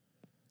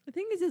 The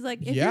thing is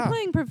like if Yeah. you're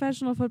playing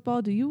professional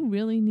football, do you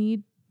really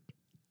need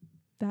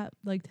that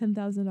like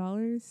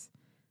 $10,000?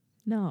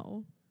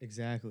 No.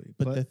 Exactly.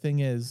 But the thing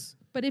is,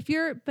 But if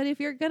you're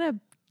gonna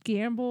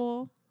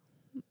gamble,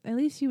 at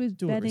least he was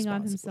Do it betting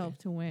on responsibly. himself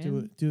to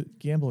win.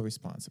 gamble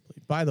responsibly.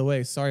 By the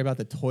way, sorry about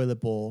the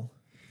toilet bowl.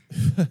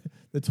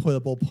 The toilet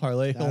bowl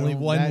parlay. Only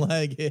one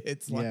leg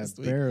hits last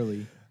week.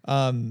 barely.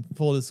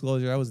 Full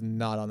disclosure, I was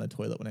not on the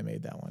toilet when I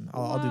made that one.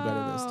 I'll do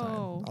better this time.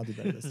 Whoa. I'll do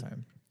better this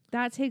time.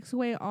 That takes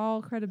away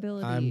all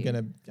credibility.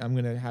 I'm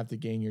gonna have to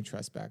gain your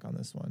trust back on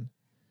this one.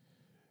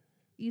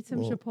 eat some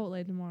Well-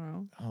 Chipotle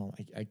tomorrow. Oh,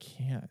 I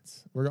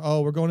can't. We're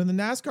going to the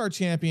NASCAR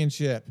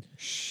championship.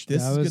 Shh,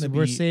 This is gonna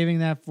we're be- saving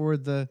that for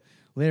the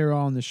later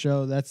on in the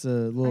show. That's a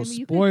little mean,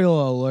 you could-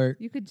 spoiler alert.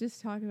 You could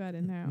just talk about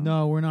it now.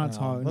 No, we're not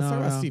talking. Let's No, talk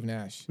about no. Steve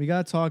Nash. We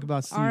gotta talk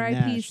about Steve R.I.P.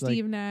 Nash.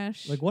 Steve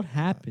Nash. Like what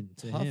happened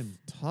to him?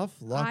 Tough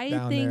luck. I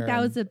down think there that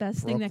in was the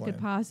best thing that could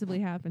Brooklyn. possibly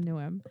happen to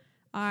him.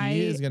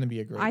 He is going to be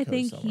a great I coach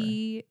think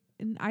somewhere.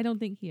 I don't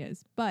think he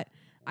is, but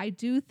I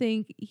do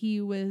think he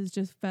was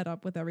just fed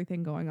up with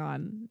everything going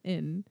on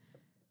in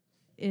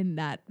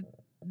that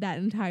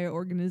entire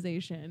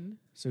organization.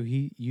 So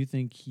you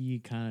think he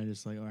kind of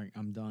just like, all right,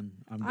 I'm done.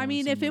 I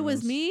mean, if it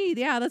was me,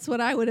 yeah, that's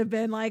what I would have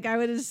been like. I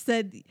would have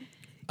said,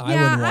 I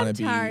yeah, wouldn't I'm want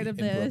to be tired of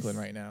in this. Brooklyn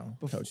right now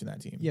coaching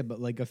that team. Yeah, but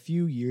like a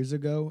few years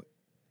ago,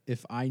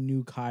 if I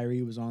knew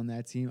Kyrie was on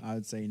that team, I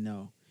would say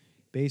no.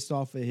 Based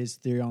off of his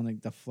theory on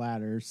like the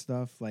flat earth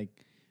stuff,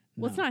 like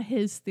well, it's no. not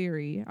his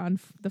theory on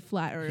the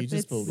flat Earth. He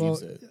just It's-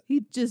 believes Well, it.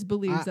 He just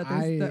believes that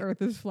I- the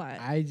Earth is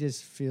flat. I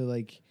just feel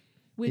like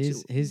which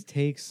his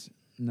takes.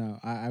 No,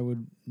 I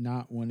would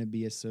not want to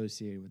be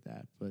associated with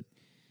that. But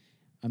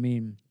I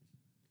mean,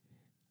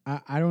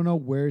 I don't know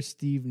where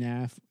Steve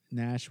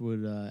Nash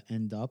would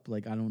end up.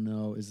 Like I don't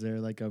know. Is there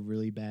like a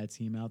really bad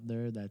team out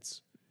there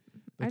that's?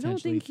 I don't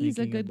potentially think he's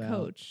a thinking good about-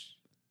 coach.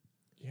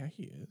 Yeah,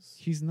 he is.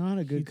 He's not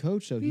a good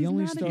coach though. He he's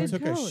only not a He good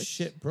started. took a coach.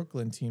 shit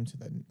Brooklyn team to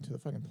the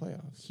fucking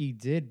playoffs. He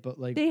did, but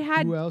like They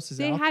had who else is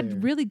they out had there?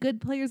 really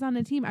good players on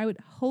the team. I would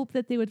hope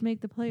that they would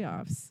make the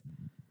playoffs.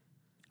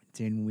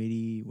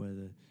 Dinwiddie,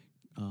 whether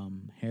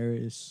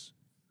Harris.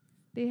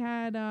 They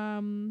had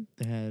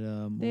They had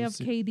they have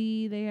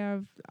KD. They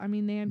have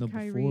they had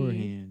Kyrie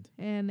beforehand.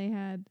 and they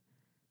had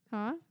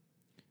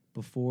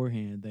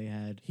Beforehand, they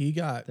had He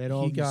got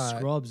all he these got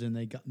scrubs, and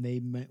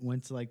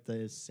went to like the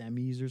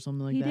semis or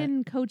something like he that.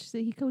 didn't coach.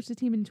 He coached the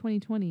team in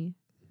 2020.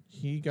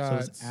 he So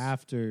got it's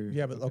after.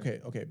 Yeah, but okay.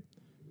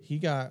 He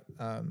got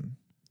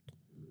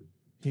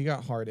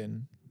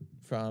Harden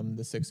from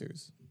the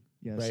Sixers.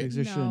 Yeah, right?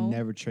 Sixers should have No.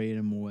 never traded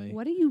him away.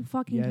 What are you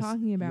fucking Yes,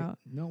 talking yeah, about?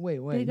 No, wait.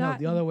 They No, got-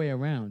 the other way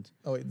around.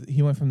 Oh, wait,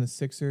 he went from the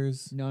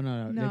Sixers. No.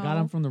 They No. got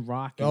him from the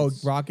Rockets. Oh,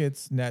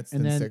 Rockets, Nets,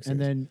 and then then Sixers. and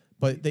then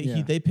but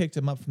yeah. they picked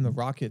him up from the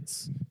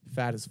Rockets,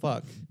 fat as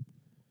fuck.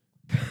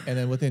 And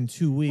then within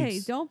 2 weeks, Hey,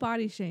 don't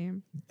body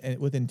shame.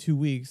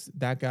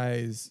 that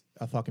guy's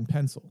a fucking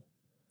pencil.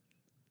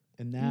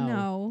 and now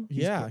No.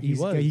 Yeah, he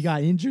was. He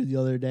got injured the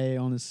other day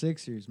on the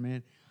Sixers,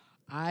 man.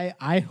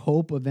 I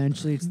hope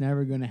eventually it's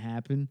never going to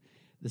happen.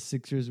 The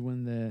Sixers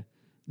win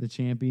the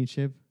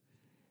championship.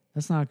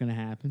 That's not going to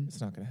happen.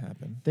 It's not going to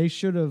happen. They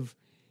should have.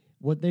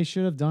 What they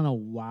should have done a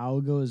while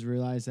ago is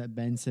realize that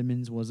Ben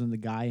Simmons wasn't the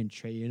guy and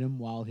traded him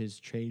while his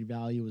trade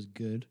value was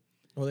good.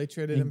 Well, they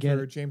traded And him get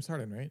for it- James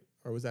Harden, right?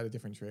 Or was that a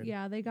different trade?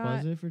 Yeah, they Was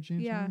got it for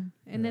James? yeah, Harden?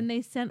 and Yeah. then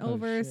they sent Oh,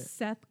 over shit.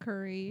 Seth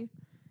Curry,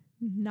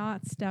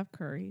 not Steph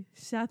Curry.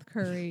 Seth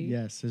Curry.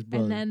 Yes, his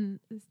brother. And then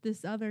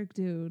this other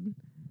dude.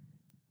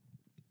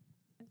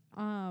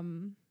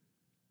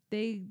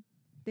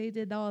 They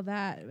did all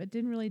that. It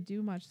didn't really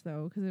do much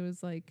though, because it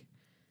was like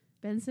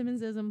Ben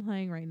Simmons isn't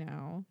playing right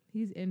now.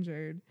 He's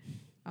injured.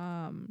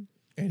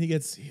 And he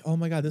gets, oh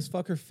my God, this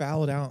fucker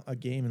fouled out a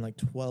game in like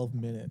 12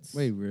 minutes.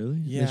 Wait, really?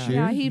 This Yeah. year?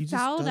 Yeah, He he just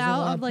fouled doesn't out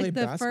wanna of like play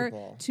the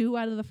basketball. 2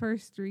 out of the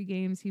first 3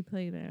 games he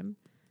played in.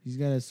 He's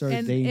got to start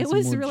And dating it some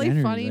was more really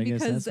Jenners. funny I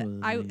guess because that's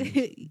what it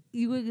is.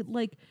 you would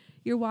like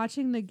you're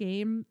watching the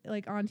game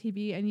like on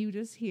TV and you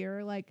just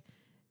hear like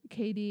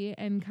KD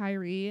and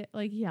Kyrie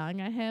like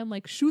yelling at him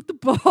like shoot the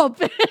ball,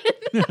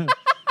 Ben.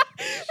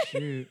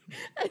 Shoot.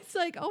 It's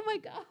like, oh my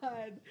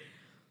God.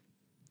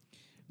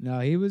 No,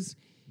 he was.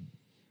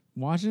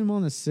 watching him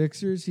on the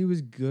Sixers, he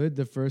was good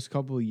the first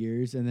couple of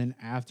years, and then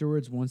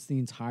afterwards, once the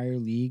entire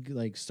league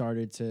like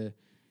started to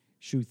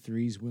shoot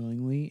threes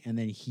willingly, and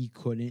then he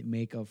couldn't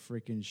make a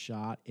freaking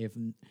shot if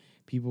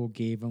people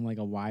gave him like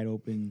a wide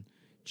open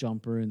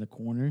jumper in the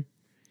corner.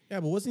 Yeah,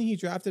 but wasn't he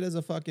drafted as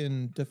a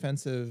fucking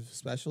defensive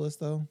specialist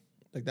though?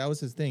 Like that was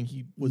his thing.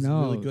 He was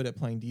No. really good at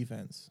playing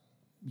defense.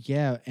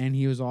 Yeah, and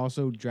he was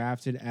also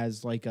drafted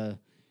as like a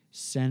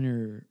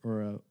center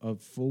or a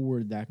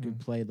forward that could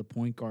play the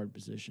point guard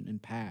position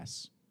and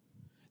pass.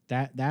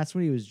 That's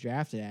what he was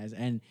drafted as,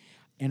 and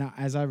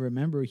as I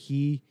remember,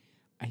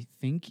 I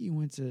think he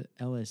went to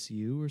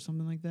LSU or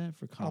something like that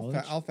for college.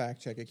 I'll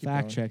fact check it. Keep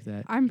Fact going. check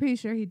that. I'm pretty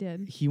sure he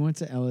did. He went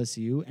to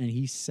LSU and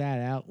he sat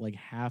out like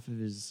half of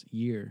his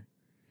year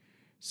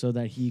so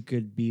that he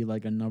could be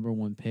like a number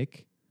 1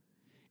 pick.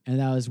 And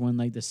that was when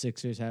like the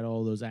Sixers had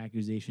all those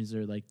accusations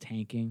they're like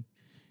tanking.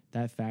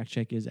 That fact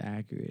check is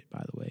accurate,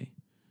 by the way,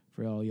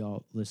 for all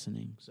y'all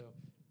listening. So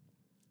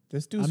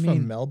This dude's I mean-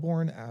 from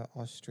Melbourne,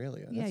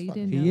 Australia. Yeah, That's you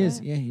fucking didn't cool. know he is,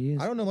 that? yeah, he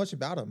is. I don't know much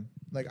about him.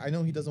 Like I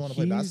know he doesn't want to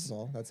play He's-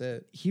 basketball. That's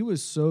it. He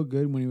was so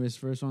good when he was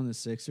first on the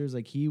Sixers.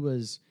 Like he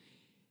was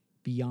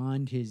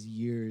beyond his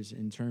years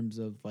in terms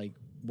of like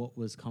what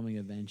was coming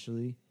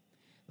eventually.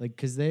 Like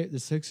because the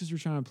Sixers were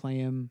trying to play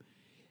him.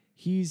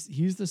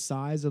 He's the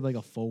size of like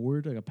a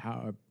forward, like a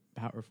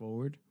power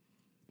forward,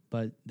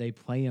 but they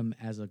play him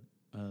as a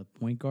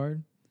point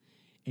guard,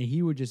 and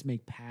he would just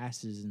make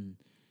passes, and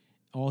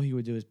all he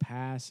would do is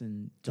pass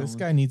and This dunk.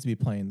 guy needs to be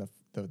playing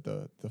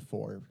the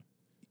 4.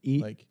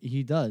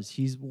 He does.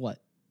 He's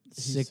what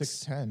He's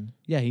 6'10",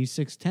 Yeah, he's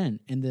 6'10",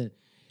 and the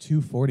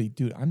 240.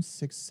 Dude, I'm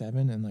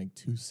 6'7" and like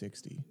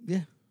 260.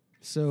 yeah.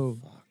 So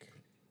Fuck.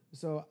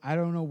 So I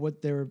don't know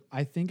what they were.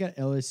 I think at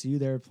LSU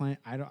they were playing.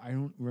 I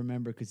don't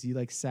remember because he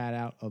like sat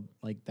out of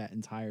like that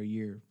entire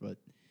year. But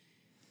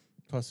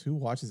Plus, who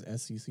watches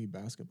SEC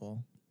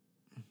basketball?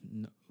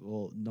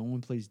 no one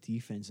plays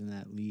defense in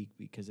that league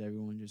because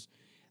everyone just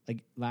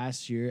like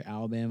last year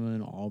Alabama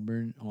and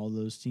Auburn, all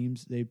those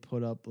teams they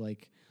put up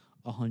like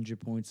 100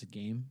 points a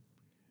game,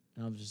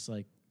 and I was just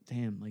like,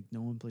 damn, like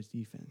no one plays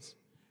defense.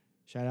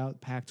 Shout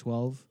out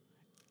Pac-12.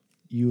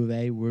 U of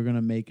A, we're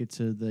gonna make it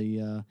to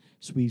the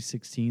Sweet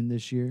 16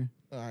 this year.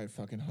 I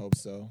fucking hope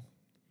so.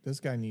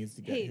 This guy needs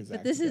to get Hey, his but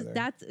act this together. is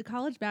that's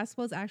college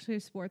basketball is actually a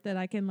sport that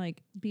I can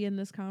like be in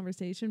this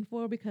conversation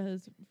for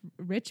because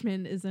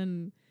Richmond's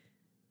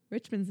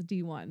a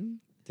D1.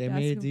 They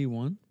made it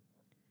Basketball. D1.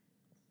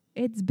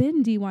 It's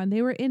been D1.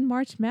 They were in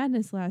March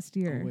Madness last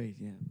year. Oh wait,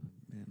 yeah,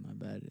 my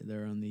bad.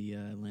 They're on the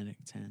Atlantic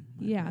 10.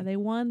 My Yeah, bad. they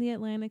won the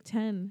Atlantic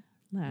 10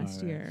 last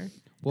All right. year.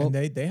 Well, and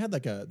they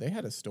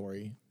had a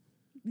story.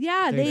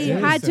 Yeah, They they did.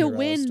 had to Cinderella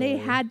win. They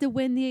story. had to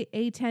win the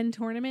A10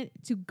 tournament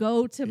to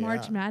go to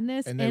March Yeah.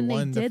 Madness, And they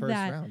won the did first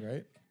that. round,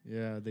 right?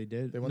 yeah, they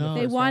did. They won no, the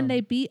They first won. round.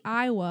 They beat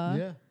Iowa,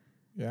 yeah.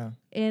 Yeah.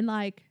 and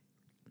like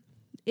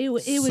it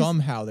was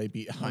Somehow they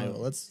beat Iowa. No.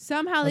 Let's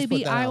somehow they let's put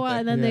beat that out Iowa, there.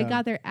 and then they Yeah.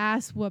 got their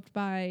ass whooped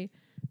by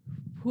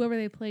whoever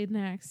they played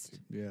next.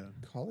 Yeah.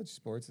 college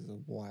sports is a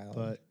wild.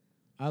 But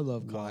I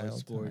love college Wild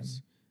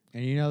sports.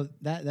 And you know,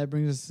 that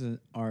brings us to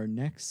our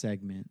next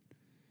segment,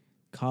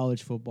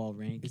 college football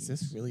rankings. is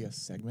this really a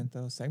segment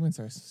though? Segments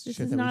are shit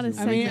is that not we a do.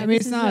 segment. I mean,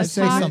 it's This not a is It's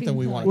segment. something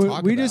we talking want point. to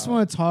talk we about. just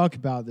want to talk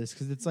about this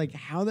because it's like,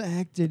 how the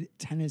heck did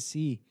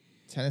Tennessee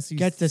Tennessee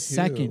get the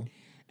second?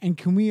 And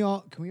can we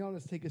all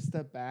just take a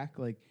step back?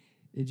 Like,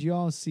 did you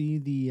all see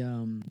the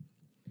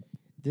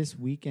this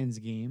weekend's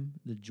game,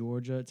 the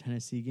Georgia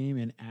Tennessee game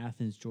in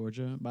Athens,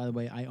 Georgia? By the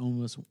way, I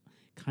almost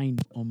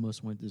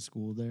went to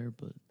school there,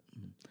 but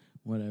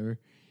whatever.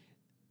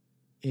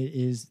 It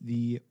is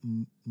the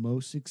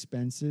most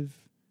expensive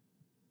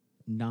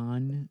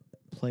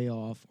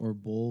non-playoff or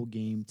bowl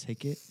game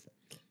ticket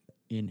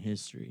in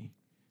history.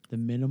 The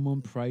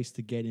minimum price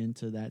to get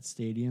into that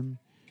stadium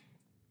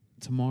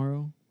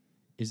tomorrow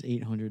is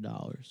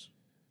 $800.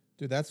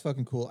 Dude, that's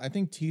fucking cool. I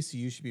think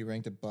TCU should be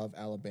ranked above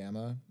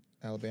Alabama.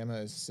 Alabama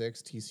is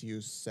 6th, TCU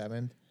is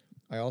 7th.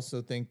 I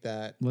also think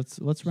that Let's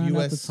round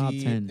out the top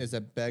USC 10. is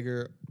a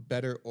better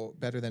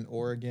than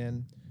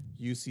Oregon.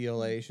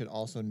 UCLA should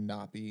also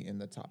not be in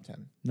the top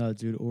 10. No,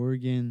 dude,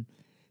 Oregon.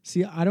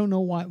 See, I don't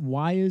know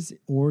why is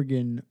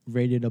Oregon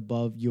rated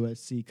above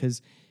USC?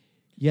 Because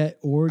yet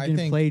Oregon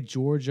think- played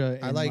Georgia.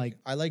 And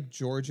I like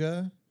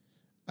Georgia.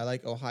 I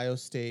like Ohio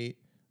State.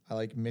 I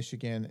like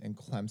Michigan and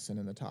Clemson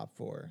in the top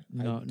 4.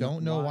 No, I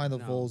don't know why the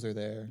no. Vols are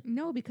there.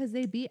 No, because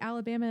they beat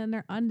Alabama and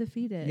they're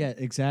undefeated. yeah,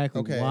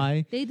 exactly. Okay.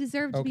 Why? They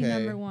deserve to be Okay.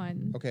 number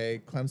one.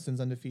 Okay, Clemson's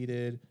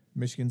undefeated.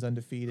 Michigan's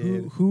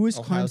undefeated. Who is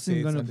Ohio Clemson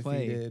State's going to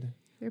play? undefeated.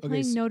 They're Okay,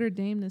 playing s- Notre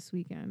Dame this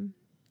weekend.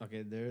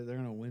 Okay, they're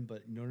gonna win,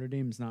 but Notre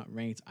Dame's not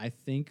ranked. I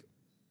think,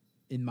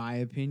 in my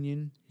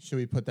opinion, Should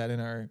we put that in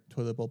our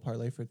toilet bowl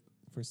parlay for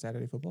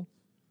Saturday football?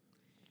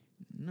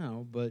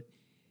 no. But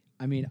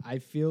I mean, I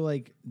feel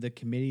like the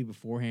committee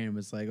beforehand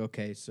was like,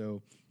 okay,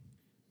 so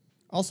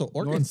Also,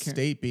 Oregon North Car-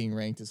 State being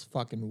ranked is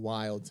fucking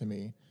wild to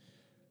me.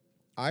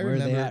 I Where are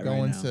they remember at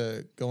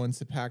right going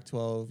to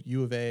Pac-12,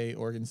 U of A,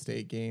 Oregon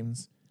State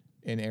games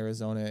in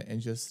Arizona, and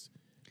just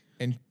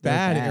and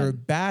They're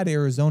bad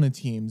Arizona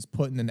teams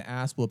putting an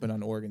ass whooping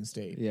on Oregon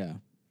State. Yeah.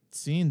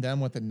 Seeing them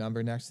with a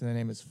number next to their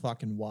name is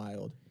fucking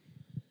wild.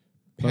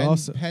 But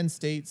Penn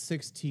State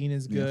 16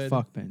 is Yeah, good.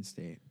 fuck Penn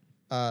State.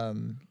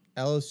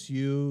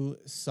 LSU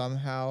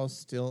somehow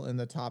still in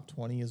the top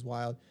 20 is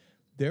wild.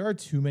 There are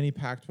too many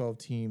Pac-12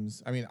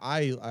 teams. I mean,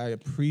 I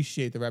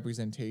appreciate the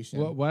representation.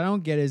 What I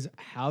don't get is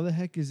how the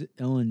heck is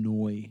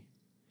Illinois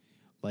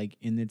like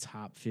in the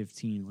top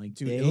 15? Like,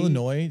 Dude,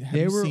 Illinois,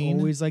 they were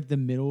always like the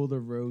middle of the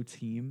road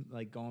team,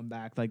 like going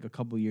back like a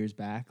couple years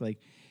back. Like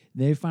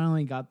they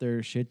finally got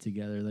their shit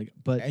together. Like,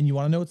 but and you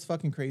want to know what's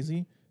fucking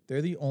crazy?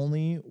 They're the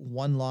only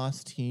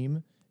one-loss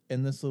team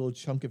in this little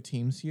chunk of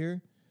teams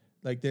here.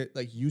 Like they're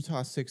like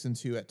Utah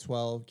 6-2 at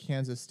 12,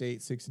 Kansas State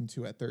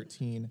 6-2 at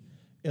 13,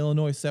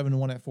 Illinois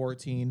 7-1 at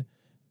 14,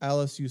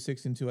 LSU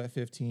 6-2 at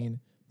 15,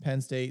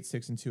 Penn State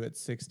 6-2 at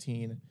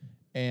 16,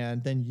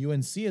 and then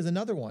UNC is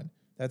another one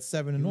that's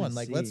 7-1.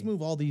 Like, let's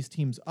move all these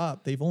teams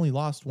up. They've only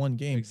lost one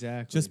game,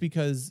 exactly. just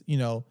because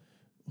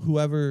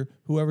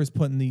whoever's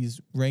putting these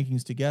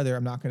rankings together.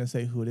 I'm not going to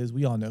say who it is.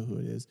 We all know who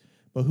it is,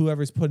 but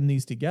whoever's putting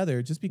these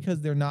together, just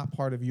because they're not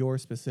part of your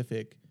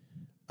specific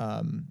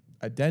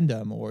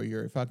addendum or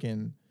your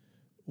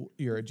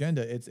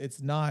agenda,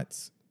 it's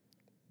not.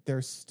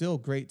 They're still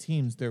great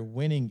teams. They're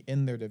winning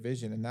in their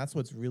division, and that's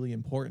what's really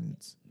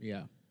important.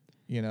 Yeah,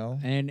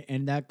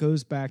 And that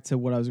goes back to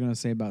what I was going to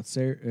say about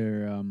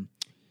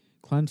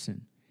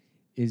Clemson,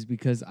 is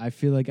because I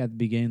feel like at the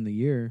beginning of the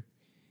year,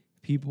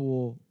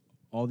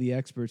 all the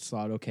experts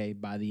thought, okay,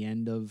 by the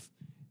end of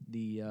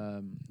the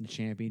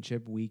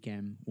championship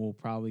weekend, we'll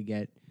probably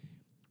get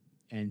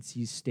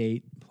NC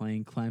State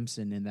playing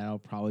Clemson, and that'll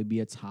probably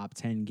be a top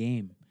 10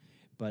 game.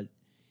 But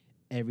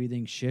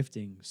everything's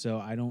shifting, so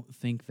I don't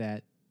think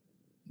that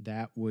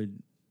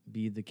would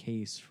be the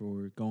case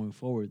for going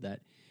forward, that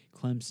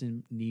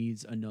Clemson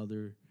needs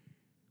another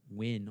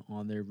win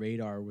on their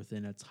radar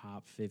within a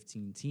top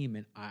 15 team,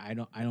 and I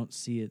don't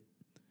see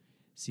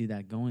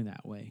that going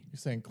that way. You're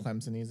saying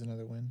Clemson needs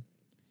another win?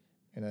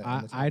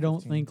 I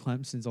don't think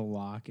Clemson's a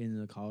lock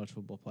in the college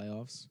football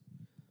playoffs.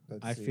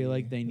 I feel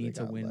like they need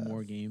to win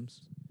more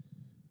games.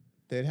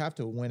 They'd have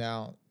to win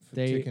out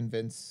to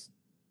convince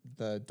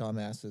the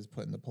dumbasses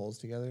putting the polls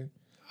together.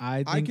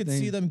 I could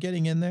see them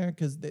getting in there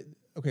because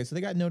so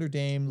they got Notre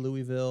Dame,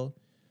 Louisville,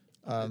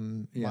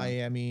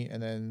 Miami,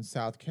 and then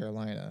South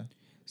Carolina.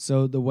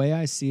 So the way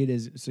I see it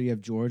is, so you have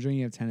Georgia and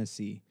you have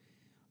Tennessee.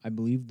 I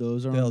believe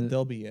those are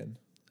they'll be in.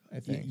 I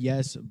think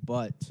yes,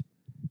 but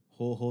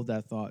hold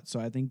that thought. So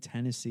I think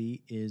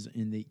Tennessee is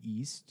in the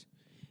East,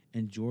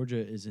 and Georgia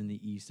is in the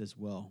East as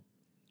well.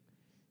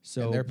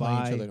 So and they're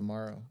playing each other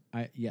tomorrow.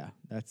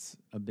 That's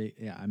a big.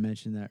 Yeah, I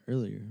mentioned that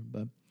earlier.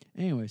 But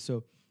anyway,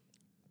 so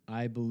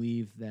I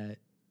believe that.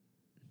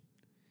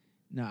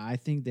 No, I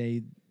think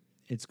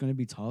it's going to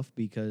be tough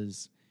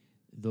because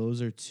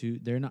those are two.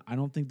 They're not. I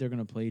don't think they're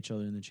going to play each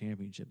other in the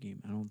championship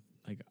game. I don't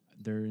like.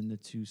 They're in the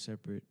two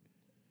separate.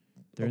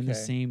 They're in the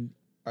same.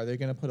 Are they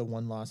going to put a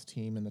one-loss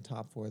team in the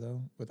top 4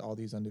 though, with all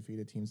these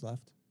undefeated teams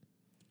left?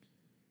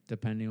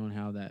 Depending on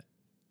how that.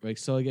 Like,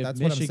 so like if that's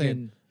Michigan. What I'm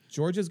saying.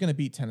 Georgia's going to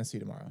beat Tennessee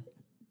tomorrow.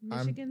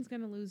 Michigan's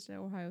going to lose to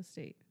Ohio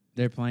State.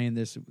 They're playing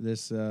this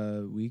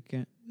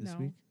weekend. This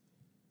week.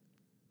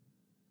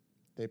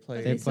 They play.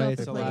 It's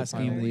the last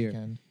game of the year.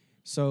 Weekend.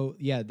 So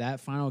yeah,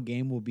 that final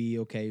game will be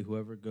okay.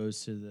 Whoever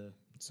goes to the.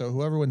 So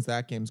whoever wins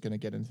that game is going to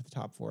get into the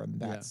top 4 on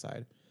that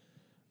side.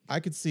 I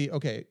could see.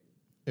 Okay,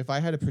 if I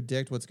had to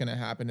predict what's going to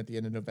happen at the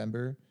end of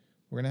November,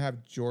 we're going to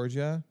have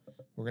Georgia,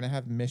 we're going to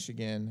have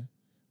Michigan,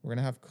 we're going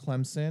to have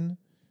Clemson,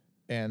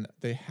 and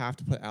they have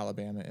to put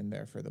Alabama in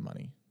there for the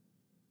money.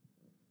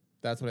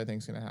 That's what I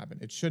think is going to happen.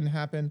 It shouldn't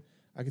happen.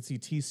 I could see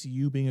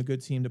TCU being a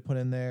good team to put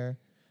in there.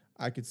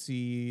 I could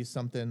see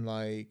something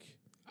like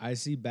I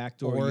see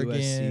backdoor Oregon.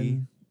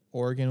 USC.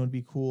 Oregon would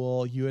be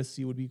cool.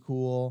 USC would be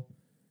cool.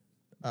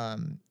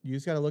 You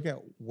just got to look at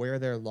where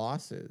their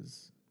loss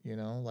is.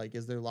 Like,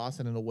 is their loss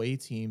in an away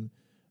team,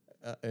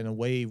 an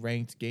away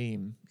ranked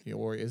game,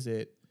 or is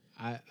it?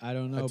 I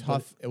don't know.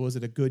 Was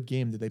it a good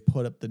game? Did they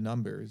put up the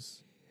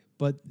numbers?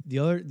 But the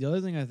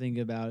other thing I think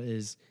about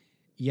is,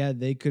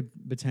 they could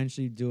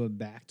potentially do a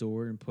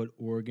backdoor and put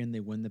Oregon. They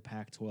win the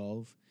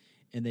Pac-12,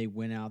 and they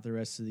win out the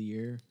rest of the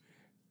year,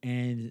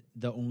 and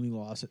the only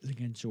loss is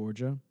against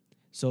Georgia.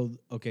 So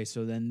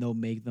then they'll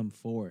make them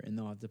 4, and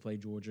they'll have to play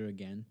Georgia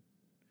again.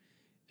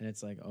 And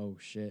it's like, oh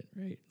shit,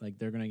 right? Like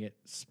they're gonna get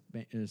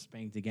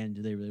spanked again.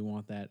 Do they really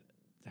want that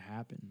to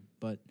happen?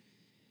 But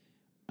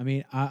I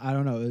mean, I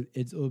don't know.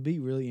 It'll be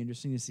really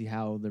interesting to see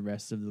how the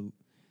rest of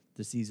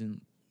the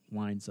season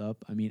winds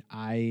up. I mean,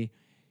 I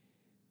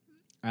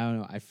don't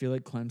know. I feel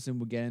like Clemson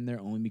will get in there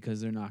only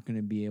because they're not going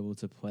to be able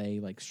to play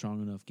like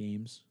strong enough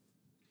games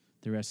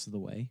the rest of the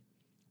way.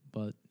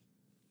 But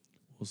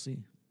we'll see.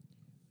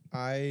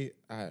 This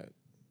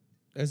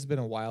has been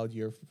a wild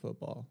year for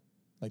football.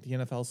 Like the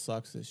NFL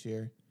sucks this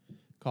year.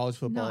 College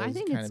football is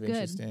kind of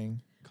interesting.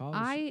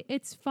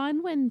 It's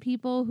fun when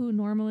people who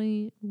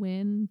normally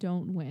win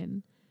don't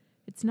win.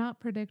 It's not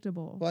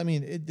predictable. Well, I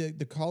mean,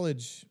 the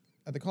college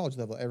at the college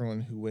level, everyone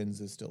who wins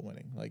is still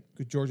winning. Like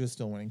Georgia's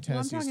still winning, Well,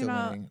 I'm Tennessee's talking still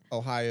about winning,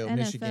 Ohio, NFL.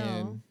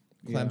 Michigan,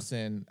 Yeah.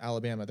 Clemson,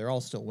 Alabama, they're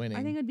all still winning.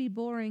 I think it'd be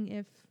boring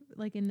if,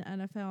 like in the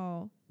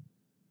NFL,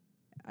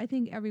 I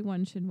think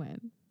everyone should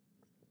win.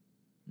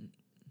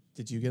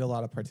 Did you get a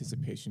lot of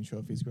participation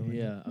trophies growing up?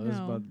 Yeah, I was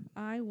No, about.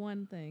 I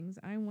won things.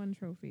 I won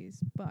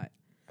trophies, but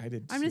I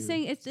did. I'm just too.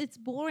 saying it's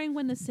boring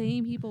when the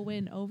same people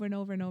win over and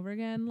over and over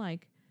again.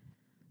 Like,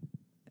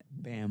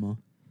 Bama.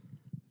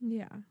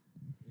 yeah,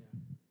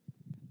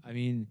 I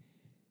mean,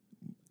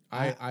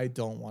 I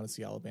don't want to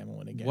see Alabama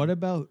win again. what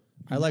about?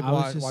 I like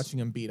was just- watching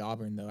them beat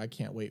Auburn though. I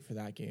can't wait for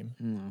that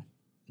game.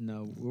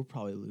 No, we'll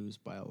probably lose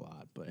by a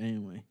lot. But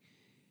anyway,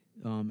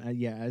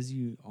 yeah, as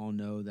you all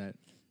know that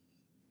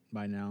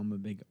by now, I'm a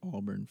big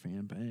Auburn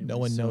fan. But anyway, No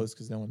one knows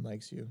because no one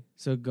likes you.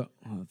 So go.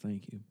 Oh,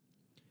 thank you.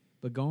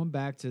 But going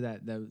back to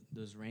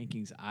those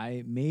rankings,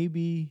 I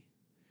maybe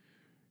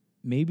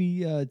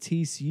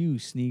TCU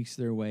sneaks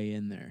their way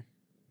in there.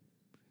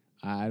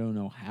 I don't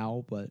know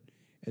how, but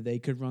if they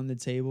could run the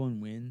table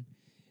and win,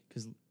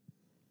 because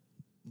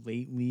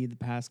lately the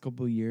past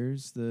couple of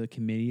years the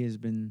committee has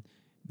been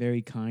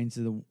very kind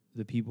to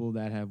the people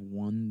that have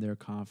won their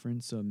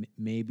conference. So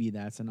maybe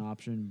that's an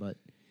option, but.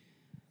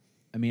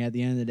 I mean, at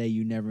the end of the day,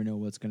 you never know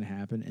what's going to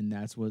happen, and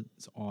that's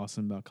what's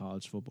awesome about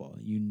college football.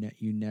 You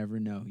never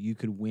know. You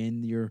could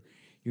win your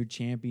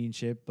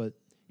championship, but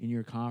in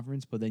your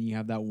conference, but then you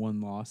have that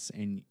one loss,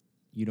 and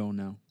you don't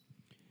know.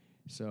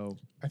 So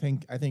I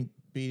think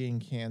beating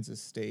Kansas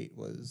State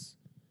was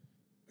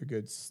a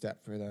good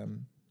step for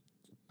them.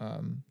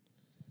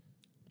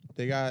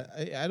 They got.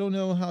 I don't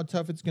know how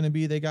tough it's going to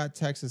be. They got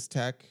Texas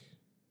Tech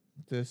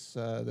this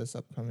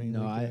upcoming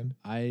weekend.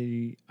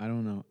 I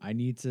don't know. I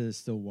need to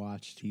still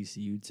watch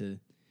TCU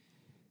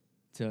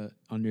to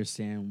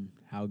understand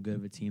how good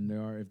of a team they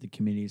are if the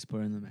committee is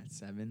putting them at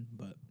 7,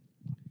 but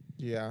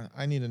Yeah,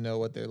 I need to know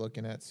what they're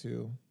looking at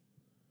too.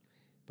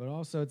 but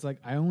also it's like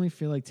I only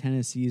feel like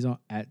Tennessee's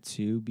at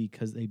 2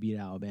 because they beat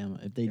Alabama.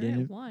 If they they're at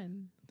didn't,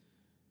 1.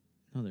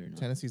 no, they're not.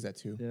 Tennessee's at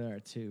 2. They're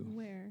at 2.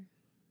 Where?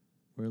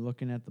 We're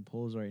looking at the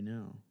polls right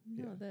now.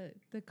 No, Yeah.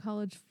 the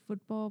college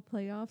football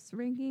playoffs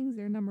rankings.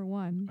 They're number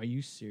 1. Are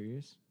you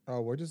serious? Oh,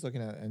 we're just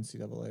looking at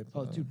NCAA.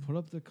 Oh, dude, put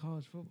up the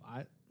college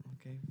football.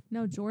 Okay.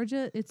 No,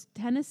 Georgia. It's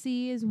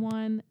Tennessee is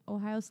 1,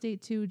 Ohio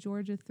State 2,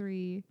 Georgia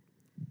 3,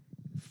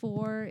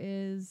 4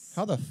 is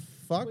How the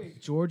fuck?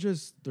 Wait,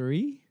 Georgia's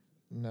 3?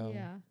 No,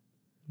 yeah.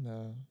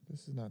 no,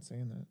 this is not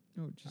saying that.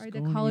 No, just Are go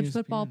the on college ESPN.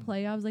 football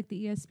playoffs like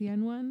the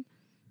ESPN one?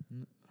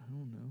 I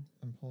don't know.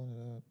 I'm pulling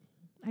it up.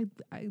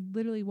 I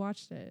literally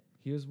watched it.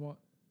 He was what?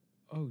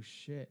 Oh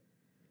shit!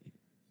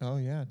 Oh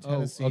yeah, Oh,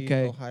 Tennessee,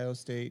 okay. Ohio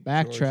State,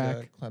 Backtrack.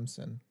 Georgia,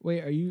 Clemson.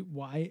 Wait, are you?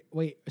 Why?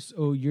 Wait.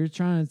 So you're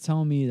trying to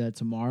tell me that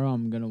tomorrow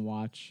I'm gonna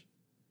watch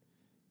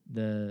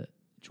the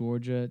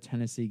Georgia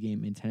Tennessee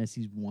game and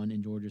Tennessee's 1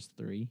 and Georgia's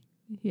 3?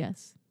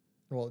 Yes.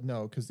 Well,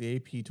 no, because the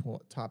AP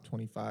top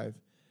 25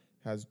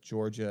 has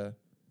Georgia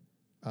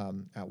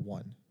at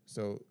 1.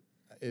 So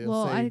it'll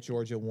Well, say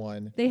Georgia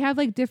 1. They have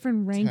like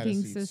different ranking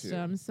Tennessee, too.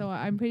 systems, so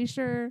I'm pretty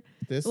sure.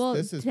 This Well,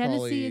 this is Tennessee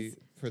probably is-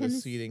 for the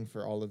seeding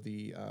for all of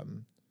the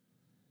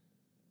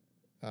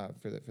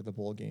for the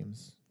bowl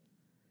games.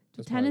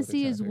 That's probably what they're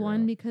Tennessee trying to is figure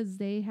 1 out. because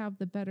they have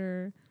the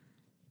better.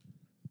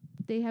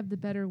 They have the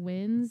better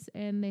wins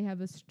and they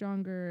have a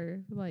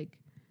stronger like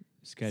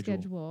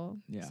schedule.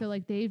 Yeah. So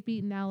like they've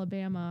beaten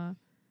Alabama,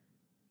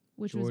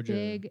 which was Georgia.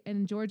 big,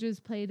 and Georgia's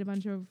played a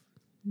bunch of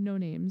no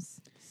names.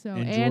 So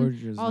And and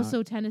Georgia's also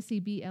not- Tennessee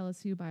beat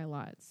LSU by a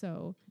lot.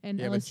 So and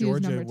Yeah, but LSU is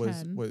Georgia number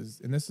was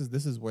 10. and this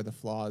is where the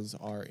flaws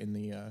are in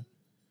the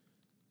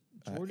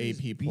Georgia's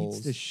AP beats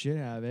polls. the shit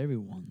out of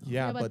everyone. Though.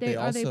 Yeah, but but they they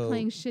are they also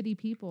playing shitty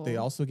people. they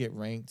also get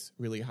ranked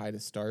really high to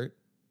start,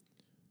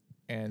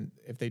 and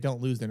if they don't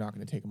lose, they're not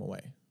going to take them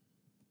away.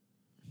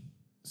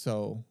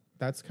 So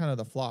that's kind of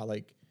the flaw.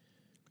 Like,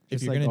 if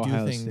Just you're like going to do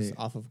Ohio things State.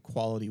 off of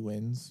quality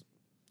wins,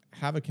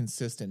 have a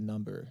consistent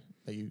number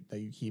that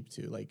you keep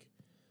to. Like,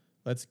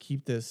 let's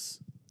keep this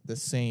the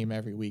same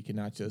every week, and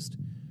not just,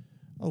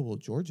 oh well,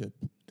 Georgia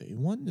they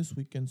won this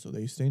weekend, so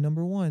they stay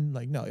number 1.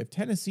 Like, no, if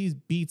Tennessee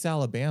beats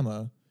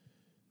Alabama,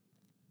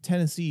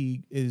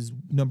 Tennessee is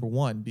number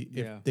 1. If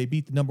Yeah. they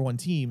beat the number 1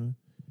 team,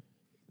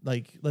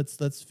 like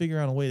let's figure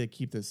out a way to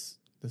keep this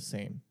the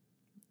same.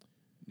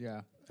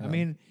 Yeah. I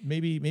mean,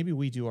 maybe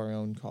we do our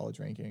own college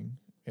ranking,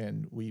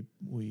 and we'd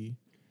should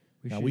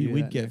do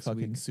that get next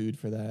fucking week. sued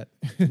for that.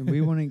 We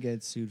wouldn't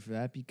get sued for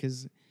that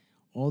because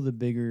all the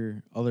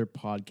bigger other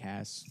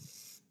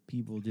podcasts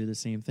people do the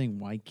same thing.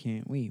 Why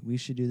can't we? We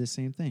should do the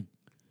same thing.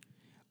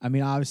 I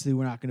mean, obviously,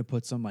 we're not going to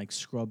put some like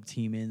scrub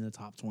team in the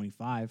top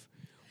 25.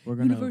 We're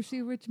going to. University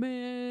of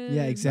Richmond.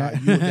 Yeah,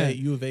 exactly.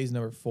 U of A is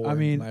number 4 I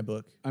mean, in my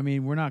book. I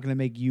mean, we're not going to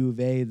make U of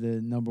A the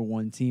number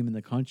 1 team in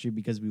the country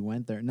because we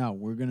went there. No,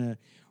 we're gonna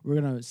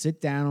sit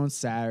down on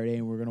Saturday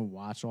and we're gonna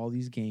watch all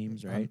these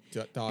games, right?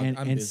 I'm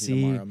And busy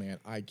see- tomorrow, man.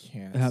 I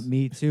can't.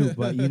 Me too.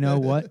 But you know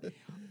what?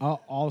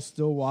 I'll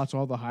still watch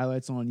all the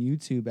highlights on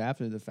YouTube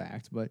after the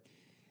fact. But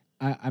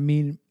I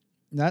mean,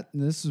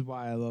 this is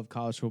why I love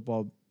college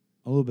football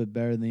a little bit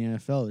better than the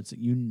NFL. It's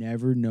you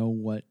never know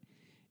what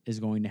is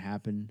going to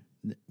happen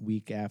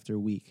week after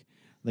week.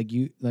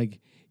 You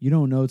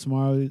don't know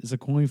tomorrow is a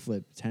coin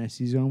flip.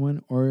 Tennessee's going to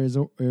win, or is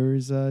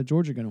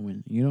Georgia going to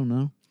win? You don't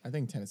know. I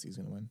think Tennessee's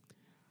going to win.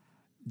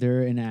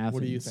 They're in Athens.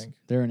 What do you think?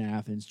 They're in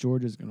Athens.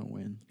 Georgia's going to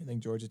win. You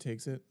think Georgia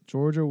takes it?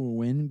 Georgia will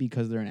win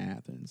because they're in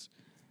Athens.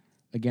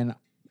 Again,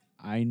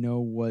 I know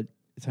what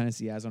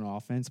Tennessee has on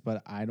offense,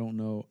 but I don't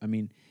know. I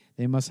mean,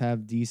 they must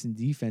have decent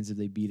defense if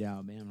they beat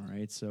Alabama,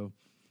 right? So,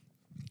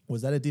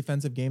 was that a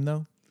defensive game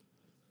though?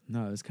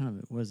 No, it was kind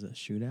of was it a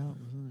shootout?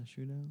 Wasn't it a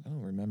shootout? I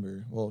don't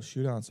remember. Well,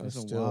 shootouts It was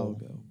a while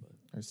ago.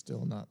 are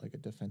still not like a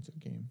defensive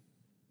game.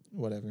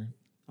 Whatever.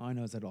 All I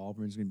know is that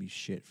Auburn's going to be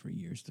shit for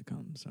years to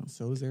come.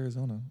 So is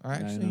Arizona. Or I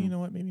actually, know. you know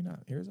what? Maybe not.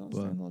 Arizona's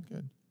starting to look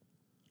good.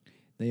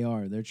 They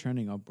are. They're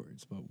trending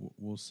upwards, but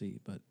we'll see.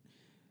 But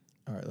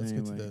All right, let's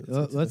anyway, get to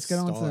the. let's get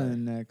on to star. the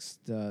next.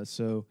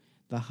 So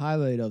the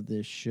highlight of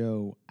this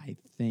show, I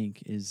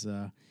think, is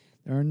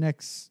our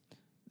next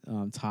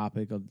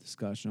topic of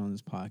discussion on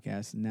this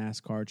podcast: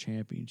 NASCAR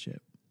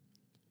Championship.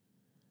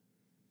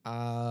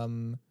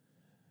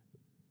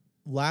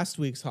 Last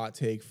week's hot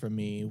take for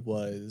me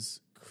was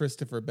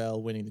Christopher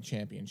Bell winning the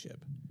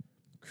championship.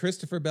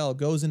 Christopher Bell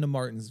goes into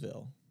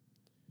Martinsville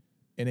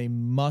in a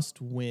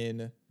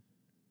must-win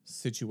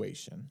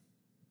situation.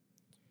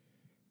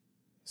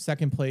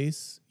 Second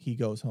place, he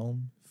goes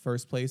home.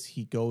 First place,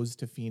 he goes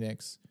to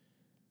Phoenix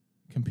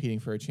competing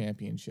for a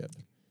championship.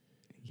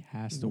 He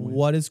has to win.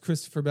 What does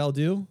Christopher Bell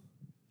do?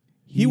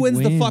 He wins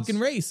the wins. fucking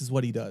race is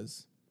what he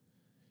does.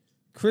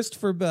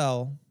 Christopher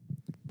Bell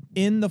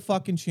in the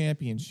fucking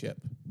championship.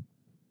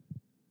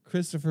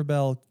 Christopher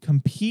Bell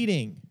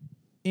competing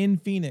in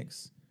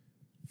Phoenix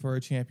for a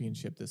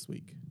championship this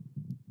week.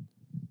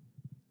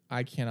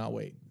 I cannot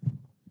wait.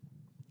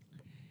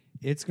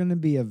 It's going to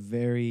be a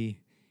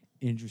very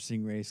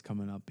interesting race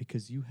coming up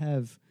because you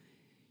have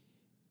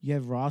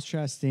Ross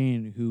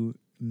Chastain who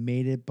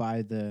made it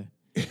by the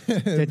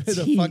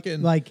the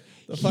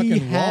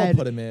fucking wall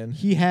put him in.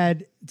 He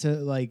had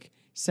to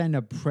send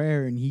a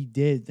prayer, and he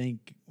did.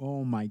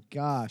 Oh my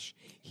gosh,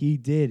 he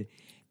did,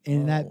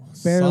 and that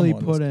barely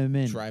Someone put was him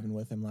in. Driving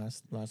with him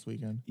last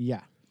weekend.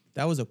 Yeah,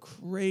 that was a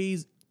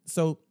crazy.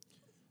 So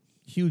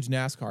huge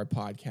NASCAR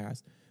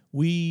podcast.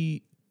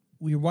 We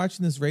were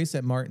watching this race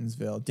at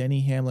Martinsville.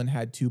 Denny Hamlin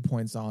had 2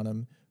 points on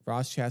him.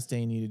 Ross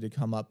Chastain needed to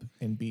come up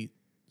and beat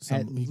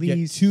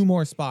get 2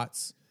 more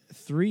spots.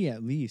 3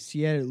 at least.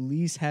 He at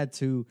least had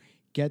to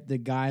get the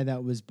guy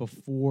that was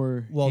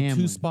before. Well,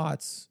 Hamlin. 2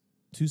 spots.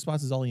 2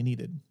 spots is all he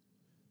needed,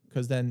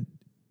 because then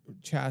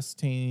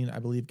Chastain, I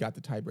believe, got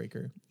the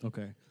tiebreaker.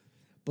 Okay,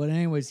 but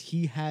anyways,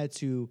 he had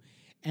to,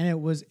 and it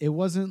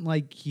wasn't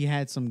like he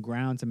had some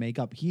ground to make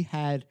up. He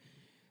had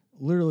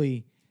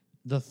literally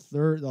the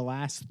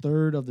last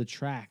third of the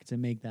track to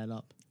make that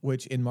up.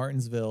 Which in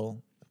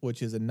Martinsville,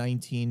 which is a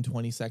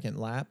 20 second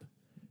lap,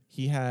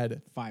 he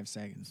had 5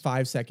 seconds.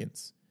 5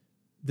 seconds.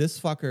 This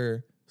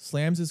fucker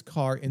slams his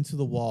car into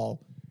the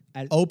wall,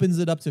 opens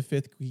it up to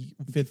fifth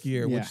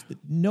gear, Yeah. which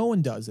no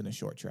one does in a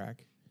short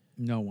track.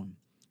 No one.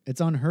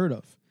 It's unheard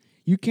of.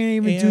 You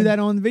can't even do that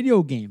on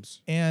video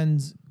games.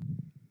 And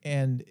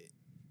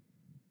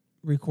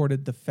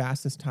recorded the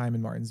fastest time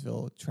in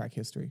Martinsville track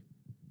history.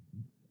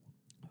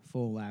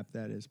 Full lap,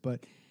 that is.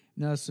 But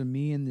no, so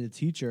me and the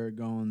teacher are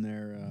going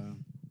there.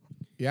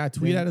 Yeah,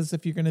 tweet at us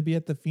if you're going to be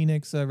at the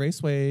Phoenix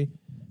Raceway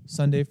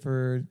Sunday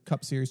for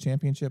Cup Series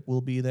Championship. We'll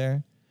be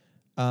there.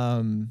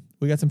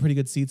 We got some pretty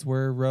good seats.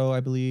 We're row, I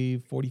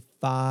believe,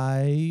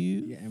 45.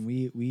 Yeah, and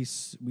we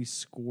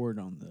scored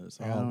on those.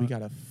 Oh, we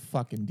got a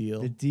fucking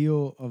deal. The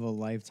deal of a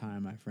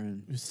lifetime, my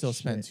friend. We still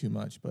spent Shit. too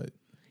much, but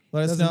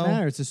let us Doesn't know.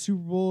 matter. It's a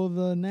Super Bowl of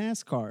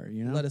NASCAR,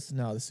 you know? Let us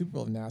know. The Super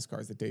Bowl of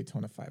NASCAR is the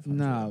Daytona 500.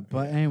 No,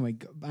 but anyway,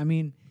 I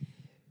mean,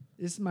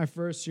 this is my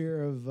first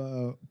year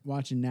of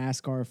watching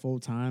NASCAR full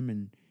time,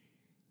 and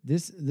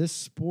this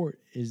sport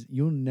is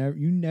you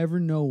never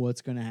know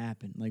what's going to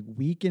happen. Like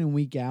week in and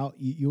week out,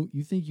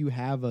 you think you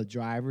have a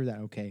driver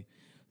that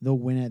they'll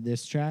win at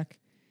this track,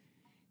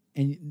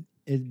 and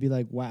it'd be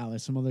like, wow,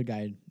 if some other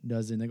guy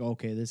does it, and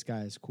okay, this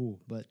guy is cool.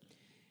 But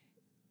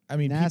I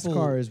mean,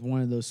 NASCAR is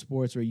one of those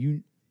sports where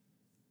you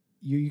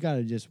got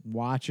to just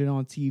watch it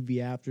on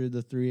TV after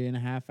the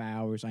 3.5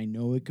 hours. I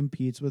know it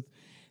competes with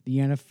the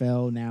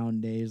NFL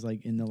nowadays,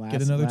 like in the last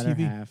get another latter TV.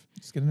 half.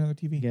 Just get another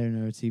TV. Get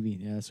another TV.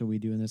 Yeah, that's what we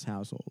do in this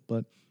household.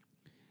 But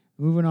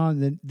moving on,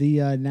 the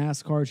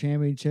NASCAR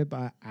championship,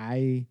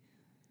 I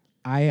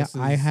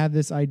have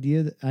this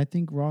idea that I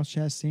think Ross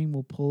Chastain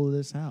will pull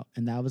this out,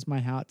 and that was my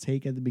hot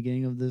take at the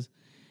beginning of the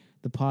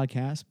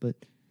podcast. But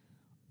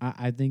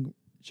I think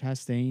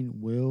Chastain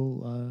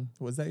will.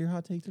 Was that your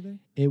hot take today?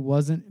 It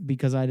wasn't,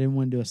 because I didn't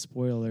want to do a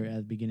spoiler at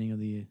the beginning of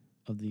the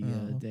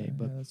Okay. day,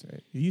 but Yeah, that's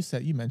right.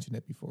 You mentioned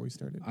it before we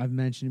started. I've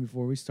mentioned it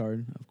before we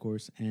started, of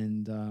course,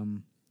 and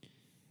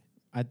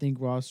I think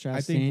Ross Chastain.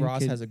 I think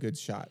Ross has a good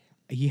shot.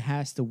 He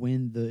has to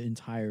win the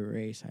entire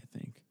race, I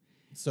think.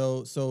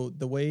 So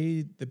the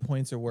way the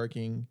points are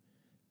working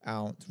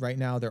out right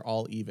now, they're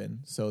all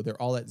even. So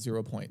they're all at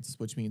 0 points,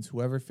 which means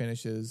whoever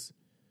finishes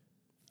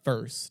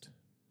first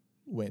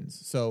wins.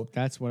 So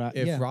That's what I.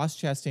 if yeah. Ross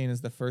Chastain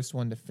is the first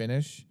one to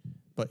finish,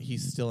 but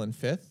he's still in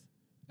fifth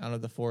out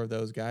of the four of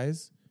those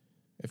guys,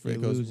 if He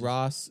it goes loses.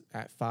 Ross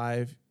at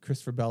 5,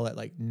 Christopher Bell at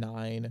like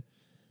 9,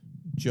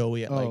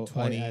 Joey at like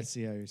 20, I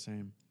see how you're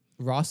saying.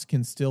 Ross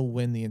can still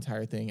win the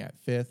entire thing at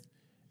 5th.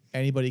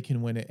 Anybody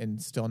can win it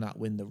and still not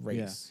win the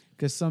race,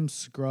 Because some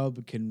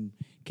scrub can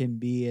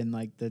be in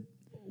like the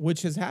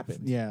which has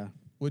happened.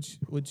 Which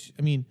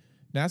I mean,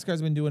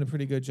 NASCAR's been doing a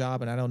pretty good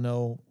job, and I don't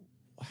know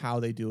how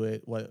they do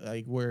it. What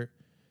like we're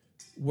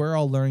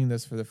all learning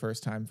this for the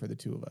first time for the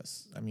two of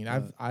us. I mean,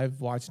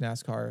 I've watched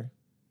NASCAR.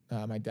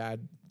 My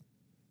dad,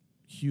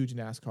 huge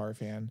NASCAR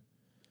fan.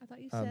 I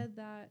thought you said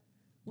that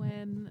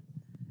when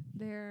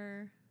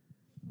they're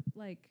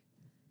like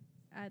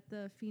at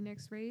the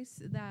Phoenix race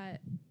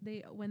that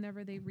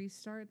whenever they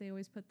restart, they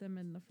always put them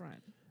in the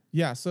front.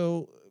 Yeah,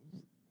 so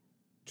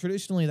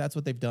traditionally that's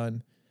what they've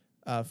done.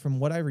 From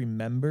what I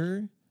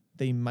remember,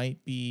 they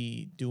might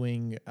be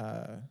doing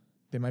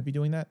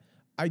that.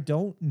 I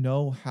don't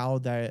know how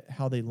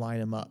they line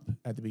them up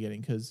at the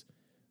beginning, because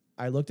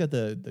I looked at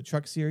the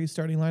Truck Series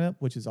starting lineup,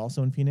 which is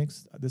also in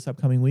Phoenix this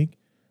upcoming week,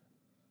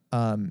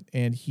 and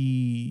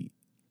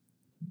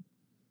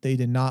they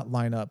did not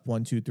line up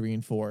 1, 2, 3,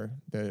 and 4,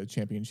 the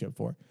championship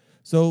 4.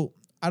 So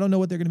I don't know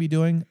what they're going to be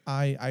doing.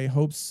 I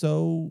hope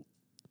so,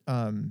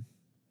 because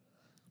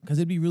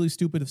it'd be really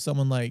stupid if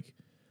someone like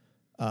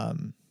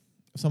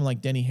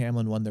Denny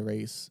Hamlin won the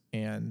race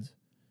and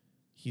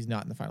he's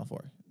not in the Final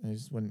Four. It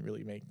just wouldn't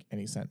really make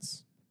any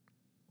sense,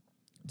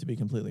 to be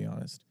completely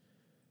honest.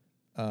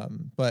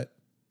 But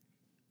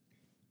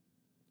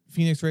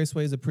Phoenix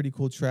Raceway is a pretty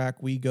cool track.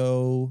 We've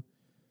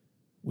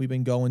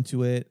been going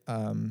to it.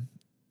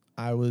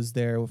 I was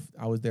there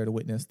to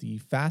witness the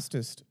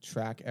fastest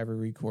time ever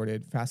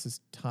recorded.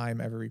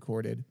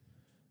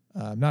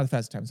 Not the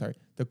fastest time, sorry.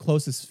 The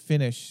closest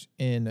finish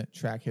in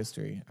track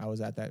history. I was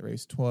at that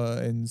race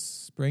in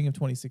spring of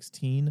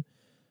 2016,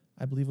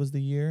 I believe was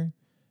the year,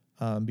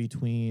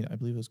 between, I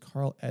believe it was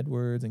Carl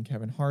Edwards and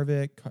Kevin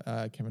Harvick.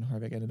 Kevin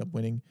Harvick ended up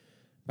winning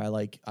by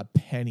like a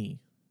penny.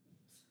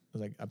 It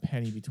was like a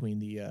penny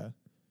between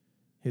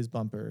his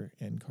bumper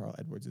and Carl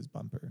Edwards'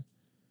 bumper.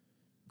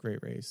 Great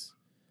race.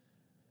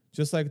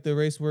 Just like the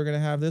race we're going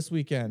to have this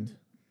weekend.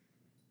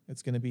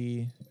 It's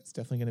definitely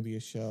going to be a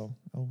show.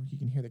 Oh, you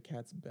can hear the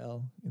cat's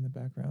bell in the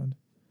background.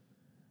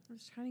 I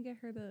was trying to get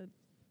her to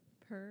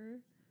purr.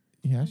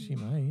 Yeah, she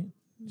might.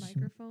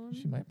 Microphone.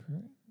 She might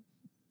purr.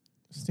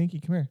 Stinky,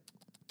 come here.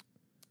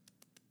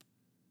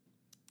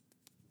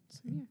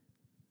 Come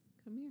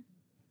here.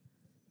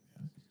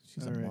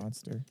 She's All a right.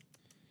 monster.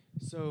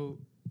 So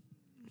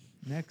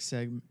next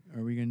segment,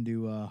 are we gonna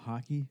do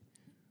hockey?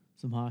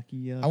 Some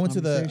hockey. I went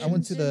to the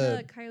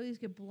Didn't Kylie's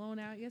get blown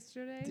out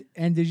yesterday?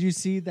 And did you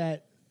see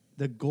that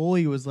the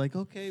goalie was like,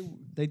 "Okay,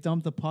 they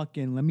dumped the puck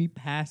in. Let me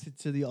pass it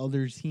to the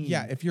other team."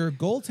 Yeah, if you're a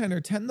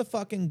goaltender, tend the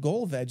fucking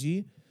goal,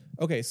 veggie.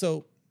 Okay,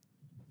 so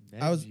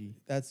Veggie.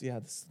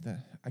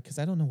 because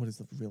I don't know what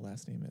his real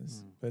last name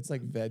is, but it's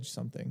like Veg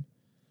something.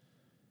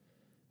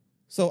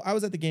 So I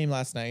was at the game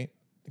last night.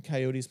 The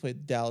Coyotes played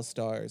the Dallas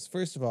Stars.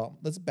 First of all,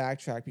 let's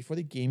backtrack. Before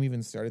the game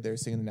even started, they were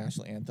singing the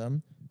national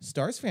anthem.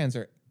 Stars fans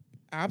are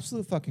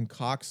absolute fucking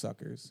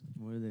cocksuckers.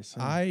 What are they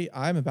saying?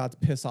 I'm about to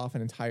piss off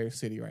an entire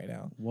city right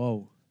now.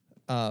 Whoa.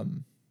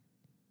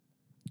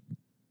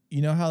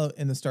 You know how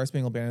in the Star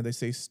Spangled Banner they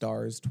say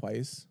stars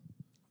twice?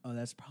 Oh,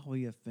 that's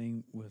probably a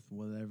thing with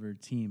whatever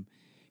team,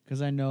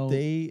 because I know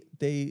They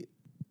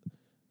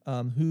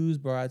who's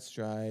broad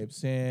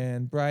stripes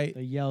and bright,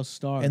 they yell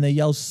stars and they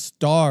yell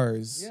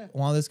stars Yeah.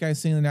 while this guy's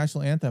singing the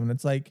national anthem, and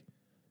it's like,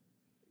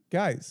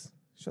 guys,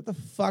 shut the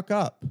fuck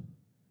up.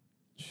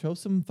 Show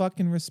some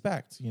fucking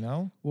respect, you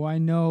know? Well, I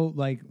know,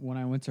 like when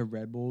I went to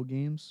Red Bull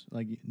games,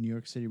 like New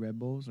York City Red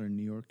Bulls or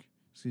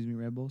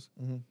Red Bulls,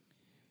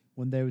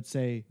 when they would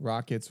say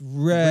Rockets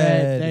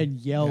red. they'd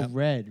yell Yep.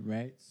 red,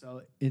 right?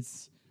 So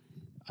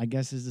I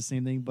guess it's the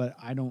same thing, but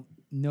I don't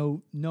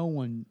know. No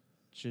one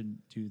should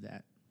do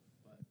that.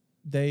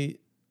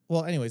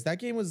 Anyways, that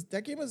game was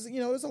it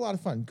was a lot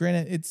of fun.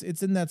 Granted,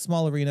 it's in that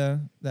small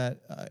arena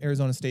that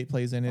Arizona State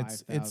plays in.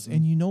 It's 5,000.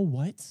 and you know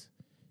what?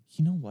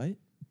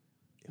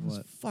 It was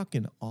What?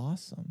 fucking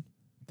awesome.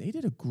 They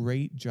did a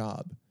great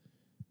job.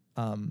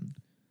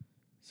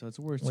 So it's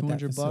worth With that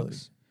 $200. facility.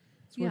 It's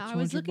worth Yeah, I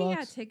was looking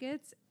at $200.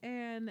 tickets,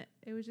 and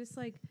it was just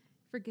like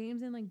for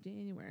games in like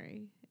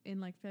January, in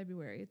like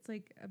February, it's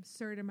like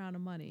absurd amount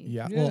of money.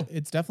 Yeah, Yeah. well,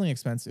 it's definitely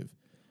expensive,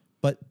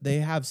 but they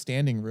have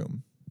standing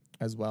room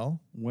as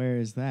well. Where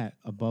is that?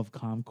 Above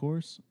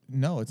concourse?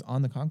 No, it's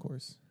on the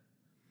concourse.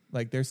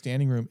 Like their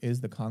standing room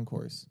is the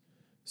concourse.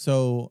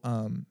 So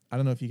I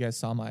don't know if you guys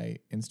saw my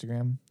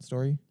Instagram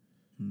story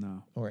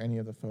No. or any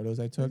of the photos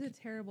I It took. was a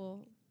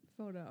terrible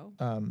photo.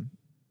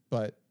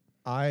 But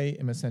I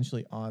am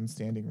essentially on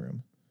standing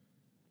room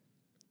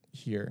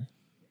here.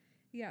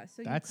 Yeah,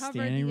 so That's you covered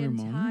standing the room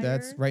only? entire.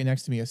 That's right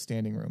next to me, a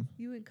standing room.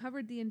 You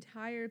covered the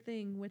entire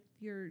thing with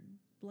your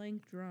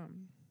blank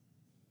drum.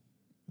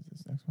 Is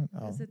this next one?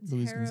 Oh, It's a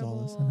Luis terrible.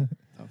 Gonzalez.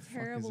 The fuck is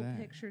Terrible that?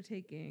 picture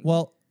taking.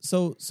 Well,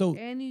 so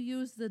and you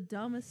use the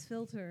dumbest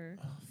filter.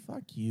 oh,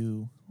 fuck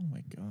you. Oh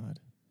my god.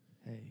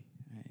 Hey,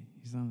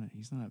 he's not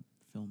a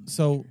film.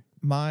 So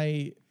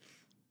I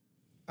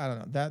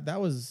don't know.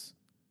 That was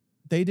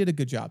they did a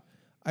good job.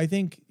 I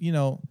think,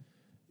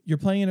 you're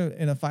playing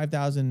in a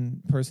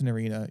 5,000 person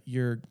arena.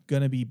 You're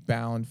going to be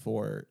bound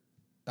for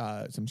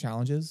some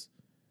challenges.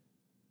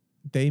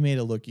 They made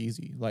it look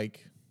easy.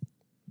 Like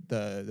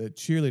the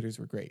cheerleaders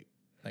were great.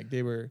 Like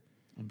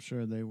I'm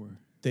sure they were.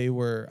 they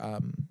were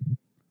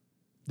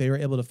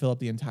able to fill up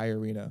the entire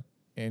arena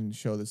and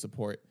show the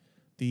support.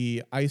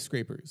 The ice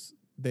scrapers,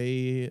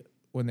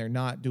 when they're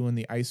not doing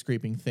the ice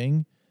scraping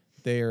thing,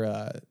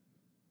 they're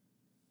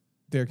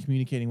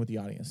communicating with the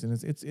audience, and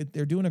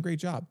they're doing a great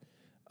job.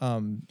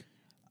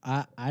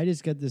 I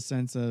just get the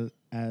sense of,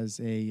 as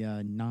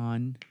a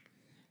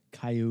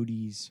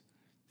non-Coyotes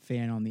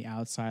fan on the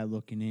outside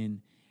looking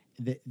in,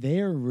 that they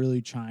are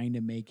really trying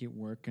to make it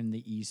work in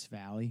the East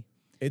Valley.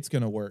 It's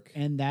gonna work.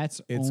 And that's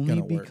It's only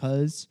gonna work.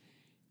 because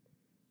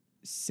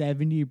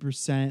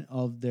 70%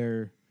 of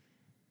their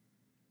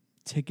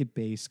ticket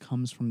base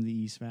comes from the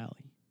East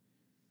Valley.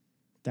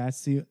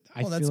 That's That's feel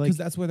because like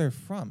that's where they're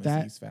from, is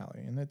that- East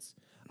Valley, and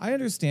I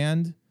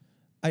understand.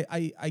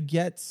 I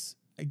get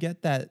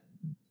that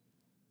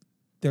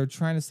they're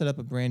trying to set up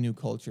a brand new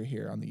culture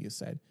here on the East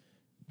Side,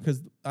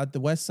 because at the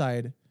West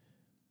Side,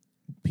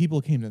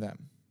 people came to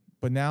them,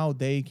 but now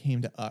they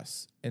came to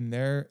us, and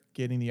they're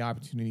getting the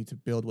opportunity to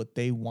build what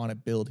they want to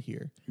build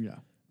here. yeah.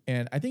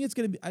 And I think it's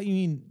going to be, I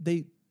mean,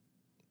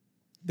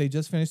 they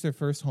just finished their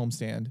first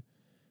homestand.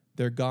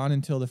 They're gone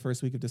until the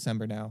first week of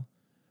December now.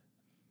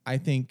 I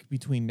think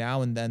between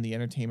now and then, the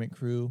entertainment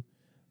crew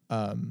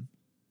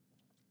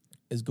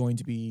is going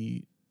to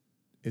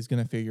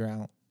figure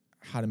out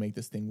how to make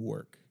this thing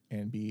work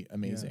and be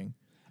amazing.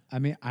 I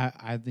mean,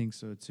 I think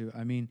so too.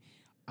 I mean,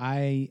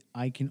 I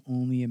can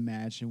only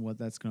imagine what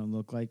that's going to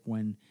look like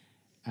when,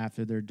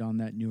 after they're done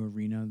that new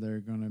arena they're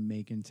going to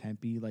make in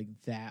Tempe. Like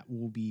that'd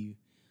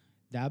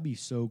be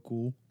so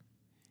cool.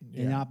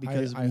 Yeah, And not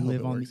because I we hope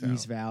live it on works the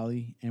East out.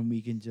 Valley and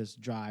we can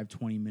just drive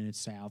 20 minutes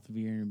south of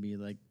here and be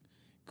like,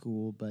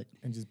 cool. But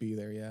And just be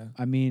there, yeah.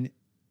 I mean,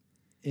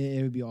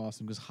 it would be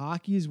awesome because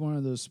hockey is one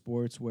of those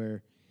sports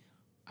where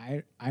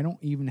I don't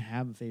even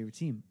have a favorite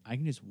team. I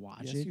can just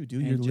watch Yes, it. you do.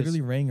 and You're just- literally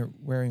wearing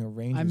a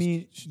Rangers. I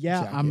mean,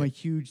 yeah, jacket. I'm a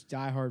huge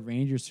diehard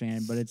Rangers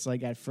fan, but it's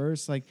like at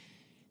first, like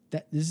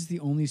that. This is the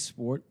only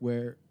sport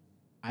where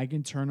I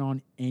can turn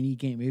on any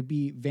game. It'd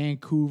be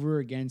Vancouver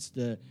against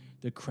the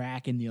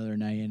Kraken the other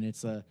night, and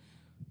it's a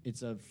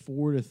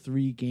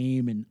 4-3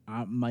 game, and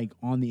I'm like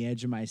on the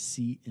edge of my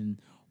seat and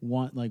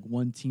want like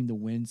one team to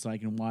win so I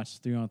can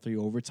watch 3-on-3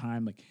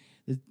 overtime. Like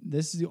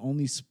this is the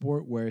only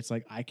sport where it's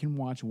like I can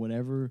watch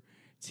whatever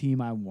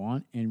team I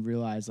want and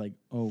realize like,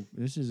 oh,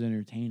 this is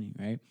entertaining,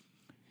 right?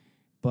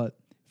 But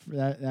for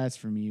that's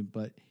for me.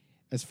 But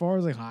as far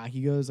as like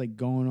hockey goes, like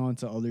going on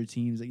to other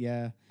teams, like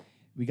yeah,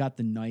 we got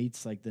the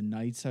Knights. Like the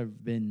Knights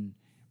have been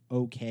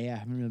okay. I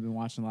haven't really been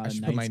watching a lot I of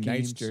should Knights put my games.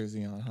 Knights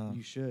jersey on, huh?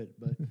 You should,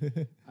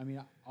 but I mean,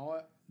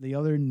 the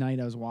other night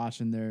I was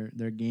watching their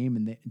game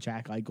and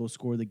Jack Eichel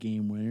scored the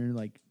game winner.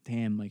 Like,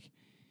 damn, like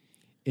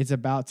it's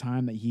about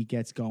time that he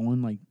gets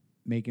going, like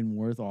making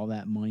worth all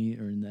that money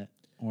or those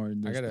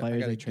I players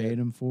gotta they traded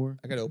him for.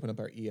 I got to open up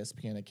our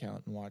ESPN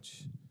account and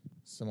watch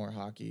some more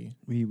hockey.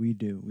 We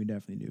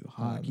definitely do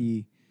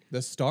hockey.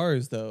 The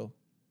Stars, though,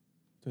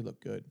 they look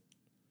good.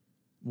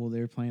 Well,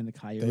 they're playing the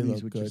Coyotes,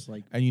 look which good. is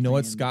like, And you know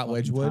what, playing the Scott fucking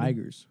Wedgwood?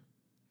 Tigers.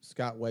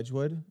 Scott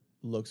Wedgwood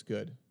looks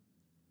good.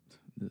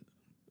 The-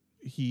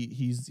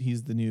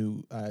 He's the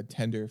new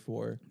tender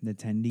for The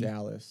Tendy.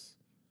 Dallas.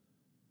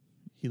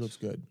 He looks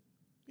good.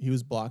 He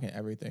was blocking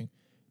everything.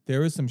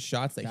 There was some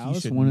shots that Dallas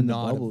he should won in the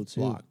not bubble, have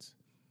too. blocked.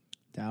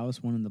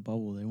 Dallas won in the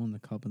bubble. They won the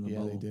cup in the Yeah,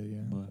 bubble. they did, yeah.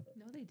 But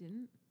No, they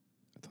didn't.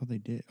 I thought they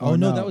did. Oh,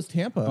 no, that was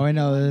Tampa. Oh, I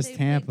know. They That was played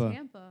Tampa.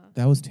 Tampa.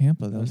 That was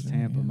Tampa. That was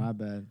Tampa. yeah. My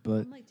bad.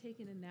 But I'm like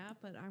taking a nap,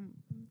 but I'm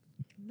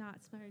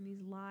not spreading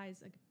these lies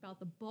like about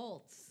the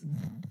Bolts.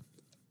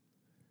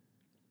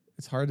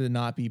 It's hard to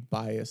not be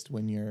biased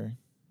when you're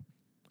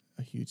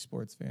a huge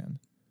sports fan.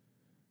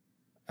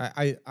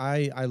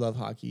 I love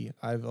hockey.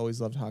 I've always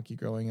loved hockey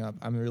growing up.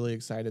 I'm really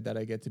excited that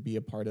I get to be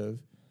a part of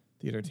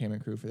the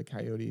entertainment crew for the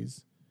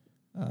Coyotes.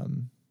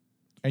 And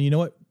you know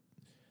what?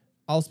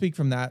 I'll speak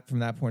from that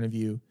point of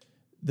view.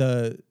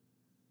 The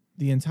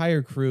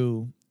entire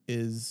crew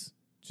is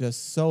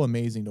just so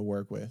amazing to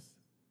work with.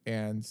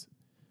 And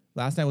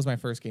last night was my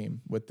first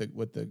game with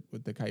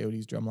the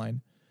Coyotes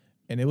drumline,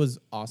 and it was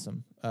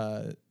awesome.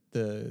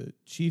 The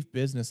chief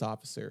business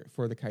officer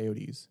for the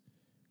Coyotes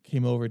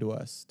came over to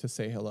us to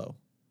say hello.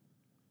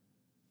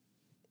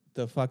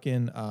 The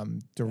fucking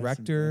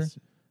director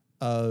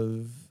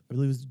of, I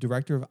believe it was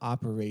director of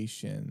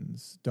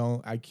operations.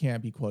 I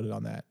can't be quoted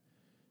on that.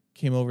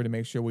 Came over to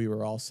make sure we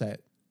were all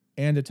set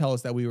and to tell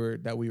us that we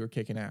were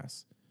kicking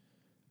ass.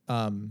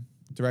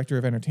 Director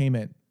of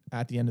entertainment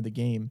at the end of the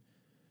game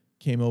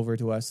came over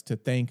to us to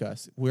thank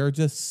us. We're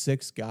just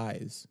 6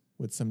 guys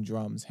with some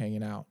drums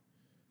hanging out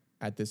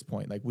at this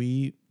point. Like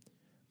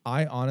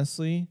I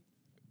honestly,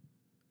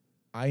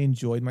 I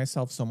enjoyed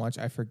myself so much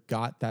I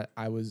forgot that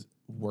I was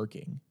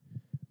working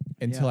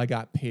until Yeah. I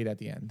got paid at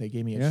the end. They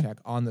gave me a Yeah. check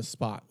on the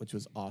spot, which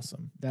was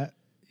awesome. That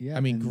yeah. I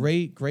mean,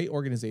 and- great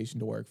organization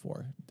to work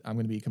for. I'm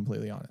going to be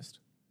completely honest.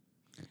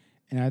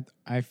 And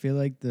I feel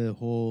like the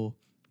whole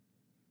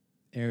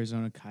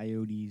Arizona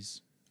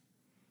Coyotes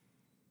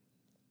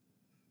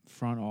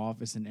front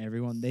office and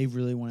everyone, they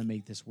really want to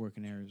make this work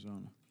in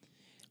Arizona.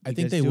 I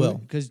think they will.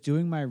 Because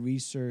doing my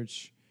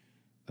research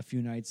a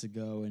few nights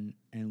ago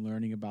and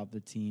learning about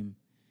the team,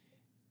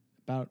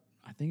 I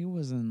think it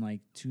was in like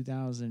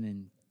 2000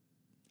 and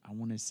I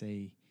want to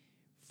say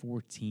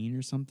 14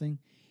 or something,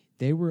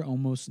 they were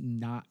almost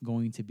not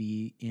going to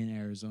be in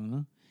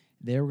Arizona.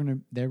 They were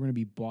gonna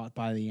be bought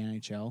by the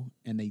NHL,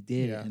 and they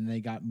did, Yeah. and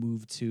they got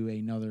moved to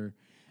another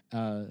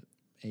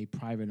a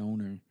private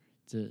owner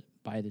to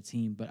buy the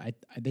team. But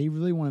they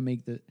really want to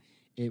make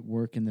it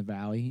work in the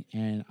Valley,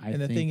 and I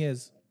And the think thing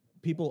is,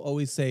 people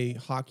always say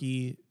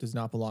hockey does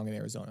not belong in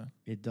Arizona.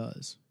 it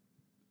does.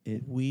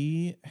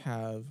 We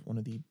have one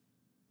of the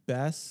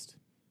best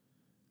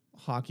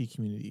hockey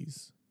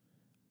communities.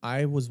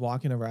 I was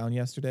walking around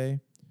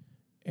yesterday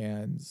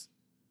and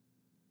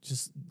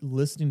just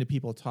listening to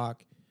people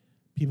talk,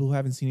 people who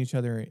haven't seen each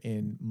other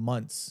in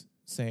months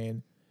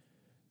saying,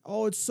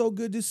 "Oh, it's so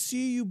good to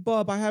see you,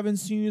 bub. I haven't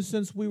seen you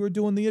since we were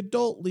doing the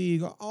adult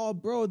league. Oh,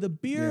 bro, the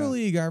beer Yeah.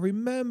 league. I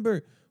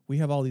remember." We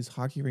have all these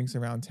hockey rinks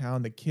around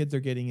town. The kids are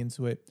getting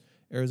into it.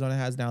 Arizona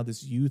has now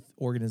this youth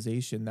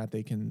organization that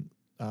they can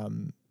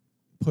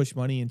push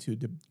money into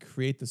to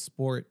create the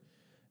sport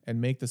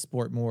and make the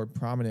sport more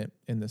prominent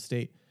in the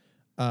state.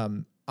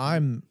 I'm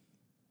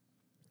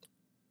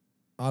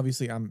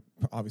obviously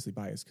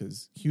biased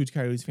because huge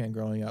Coyotes fan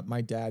growing up.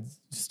 My dad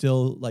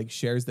still like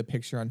shares the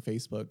picture on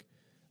Facebook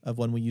of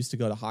when we used to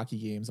go to hockey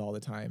games all the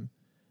time.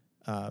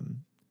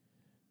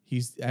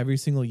 He's every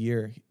single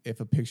year, if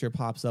a picture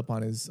pops up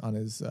on his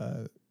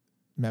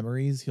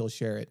memories, he'll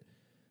share it.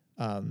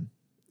 And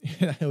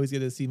I always get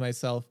to see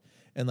myself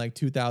in like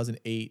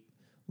 2008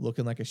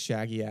 looking like a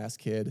shaggy ass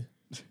kid.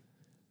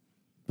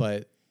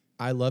 But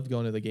I loved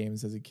going to the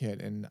games as a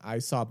kid, and I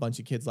saw a bunch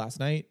of kids last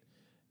night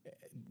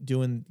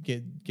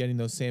getting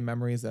those same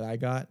memories that I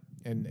got,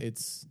 and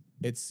it's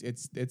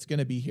going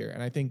to be here.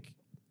 And I think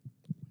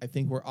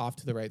we're off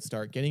to the right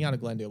start. Getting out of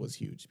Glendale was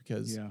huge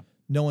because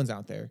no one's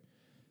out there.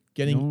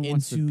 Getting No one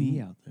wants to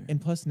be out there.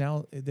 And plus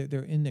now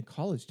they're in a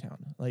college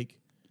town. Like,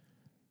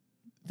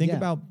 think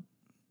about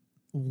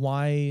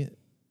why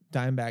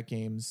Diamondback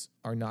games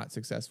are not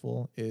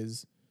successful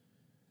is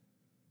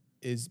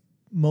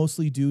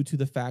mostly due to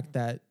the fact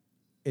that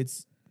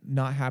it's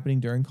not happening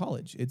during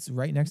college. It's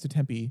right next to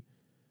Tempe,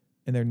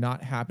 and they're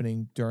not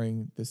happening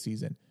during the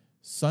season.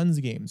 Suns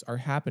games are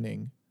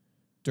happening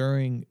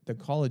during the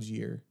college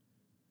year,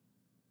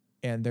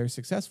 and they're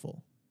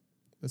successful.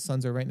 The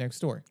Suns are right next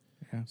door.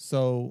 Yeah.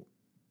 So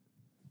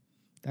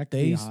That could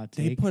be a hot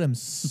they take. put them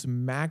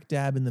smack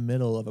dab in the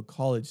middle of a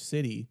college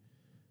city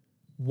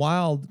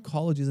while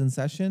college is in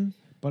session.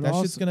 But That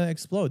also, shit's going to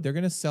explode. They're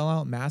going to sell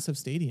out massive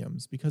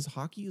stadiums because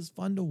hockey is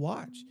fun to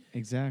watch.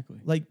 exactly.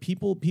 Like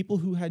people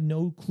who had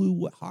no clue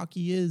what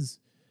hockey is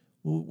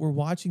were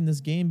watching this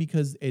game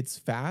because it's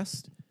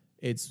fast,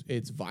 it's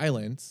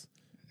violent,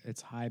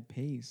 It's high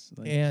pace.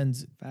 Like, and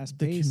fast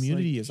the pace,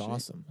 community like, is shit.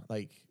 awesome.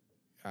 Like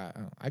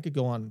I could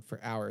go on for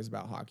hours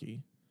about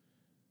hockey.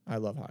 I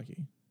love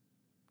hockey.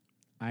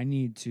 I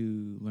need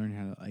to learn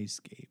how to ice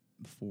skate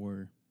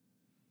before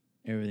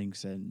everything's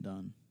said and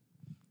done.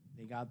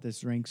 They got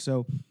this rink.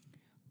 So,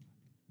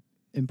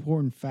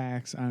 important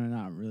facts. I don't know,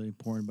 not really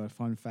important, but a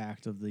fun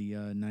fact of the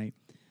night.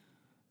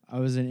 I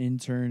was an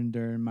intern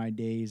during my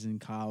days in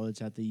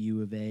college at the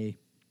U of A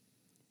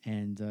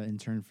and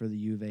interned for the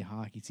U of A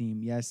hockey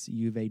team. Yes,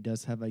 U of A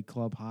does have a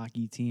club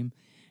hockey team,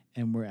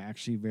 and we're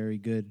actually very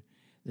good.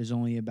 There's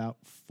only about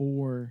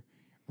 4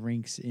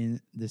 rinks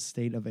in the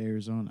state of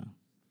Arizona.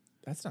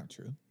 That's not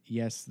true.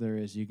 Yes, there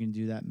is. You can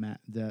do that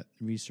that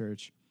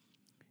research.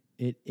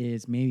 It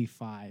is maybe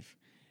 5,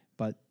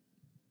 but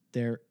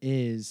there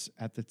is,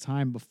 at the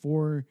time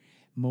before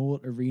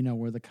Mullet Arena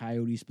where the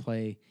Coyotes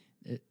play,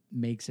 it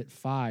makes it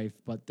 5,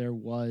 but there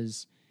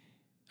was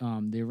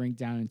the rink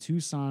down in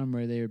Tucson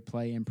where they would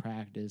play in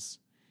practice,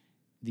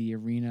 the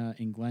arena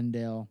in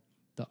Glendale,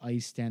 the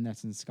ice stand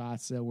that's in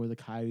Scottsdale where the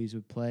Coyotes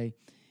would play,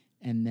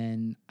 and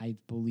then I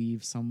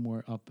believe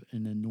somewhere up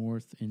in the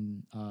north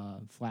in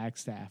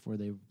Flagstaff where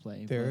they would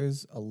play.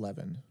 There's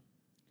 11.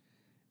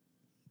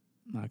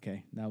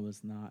 Okay, that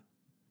was not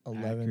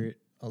 11, accurate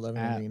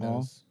 11 at arenas.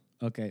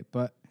 all. Okay,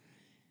 but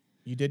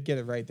You did get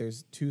it right.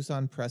 There's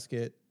Tucson,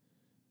 Prescott,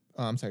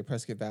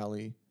 Prescott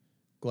Valley,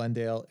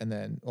 Glendale, and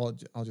then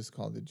I'll just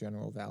call it the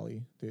General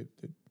Valley, the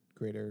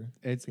greater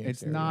it's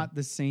Phoenix area. not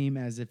the same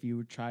as if you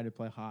would try to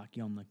play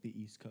hockey on like the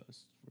East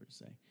Coast, for to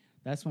say.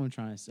 That's what I'm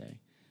trying to say.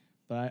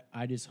 But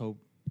I just hope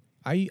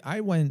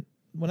I went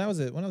when I was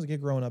a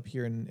kid growing up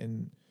here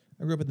in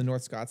I grew up in the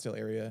North Scottsdale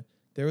area.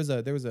 There was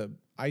a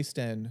ice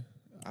den.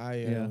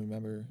 I don't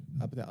remember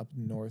up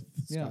north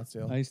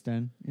Scottsdale. ice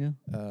den. Yeah.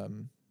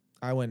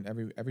 I went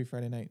every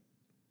Friday night.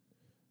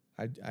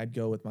 I'd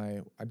go with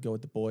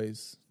the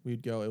boys.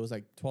 We'd go. It was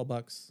like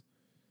 $12.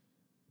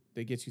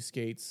 They get you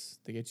skates.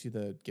 They get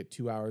you get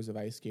 2 hours of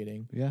ice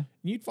skating. Yeah. And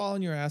you'd fall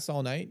on your ass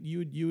all night.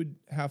 You would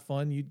have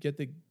fun. You'd get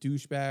the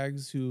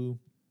douchebags who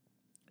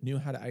knew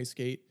how to ice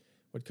skate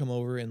would come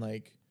over and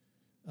like,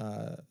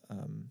 I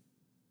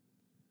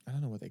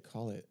don't know what they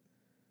call it,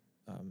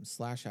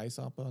 slash ice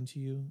up onto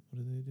you.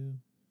 What do they do?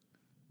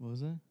 What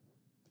was that?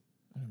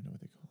 I don't know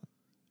what they call it.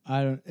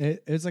 I don't.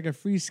 It's like a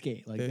free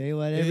skate. Like they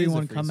let it is a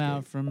everyone free come skate.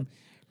 out from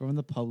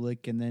the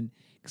public, and then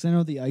because I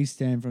know the ice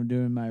stand from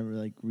doing my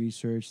like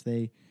research,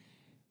 the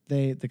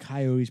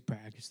Coyotes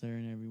practice there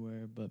and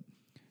everywhere. But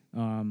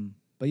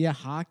yeah,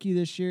 hockey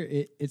this year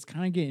it's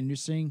kind of getting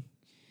interesting.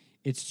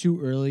 It's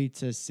too early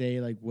to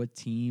say like what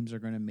teams are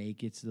going to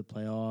make it to the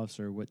playoffs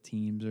or what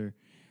teams are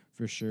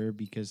for sure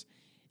because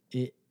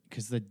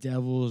the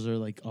Devils are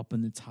like up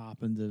in the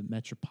top in the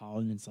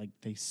Metropolitan. It's like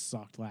they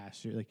sucked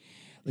last year. Like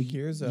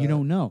you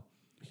don't know.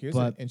 Here's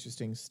an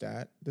interesting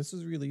stat. This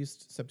was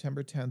released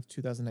September 10th,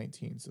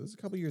 2019. So it's a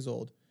couple years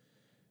old.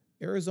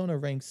 Arizona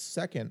ranks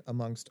second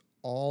amongst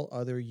all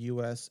other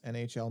U.S.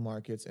 NHL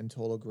markets in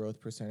total growth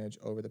percentage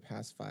over the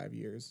past 5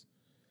 years.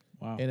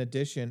 Wow. In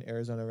addition,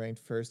 Arizona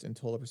ranked first in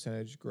total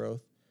percentage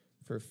growth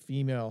for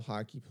female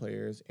hockey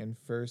players and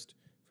first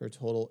for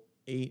total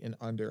 8 and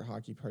under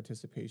hockey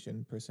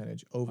participation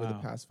percentage over the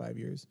past 5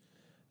 years.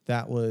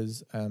 That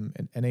was an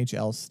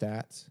NHL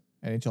stat.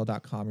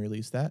 NHL.com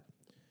released that.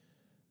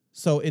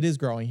 So it is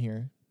growing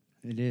here.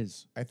 It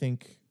is. I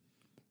think.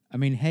 I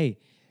mean, hey,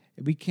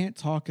 we can't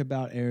talk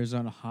about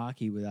Arizona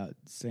hockey without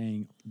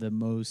saying the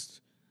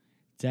most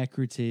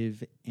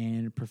decorative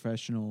and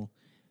professional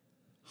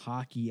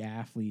hockey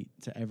athlete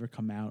to ever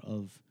come out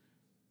of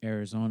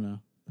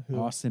Arizona, Who?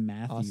 Austin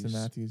Matthews. Austin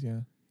Matthews, yeah.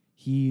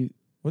 He,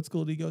 what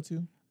school did he go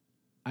to?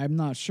 I'm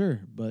not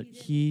sure, but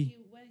he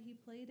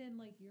played in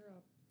like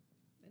Europe,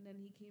 and then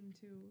he came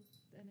to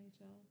the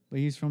NHL. But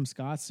he's from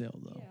Scottsdale,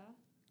 though.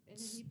 Yeah, and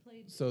then he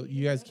played. So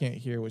you guys can't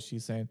hear what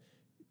she's saying.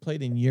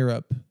 Played in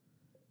Europe.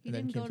 He and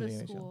then didn't came go to to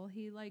the school.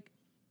 He like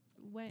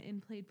went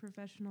and played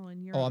professional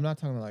in Europe. Oh, I'm not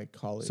talking about like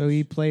college. So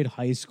he played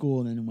high school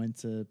and then went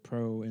to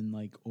pro in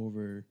like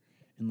over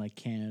in like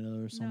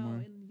Canada or somewhere.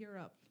 No, in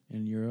Europe.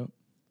 In Europe.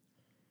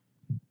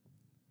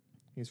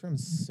 He's from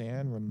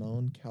San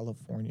Ramon,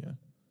 California.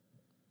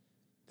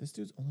 This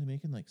dude's only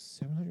making like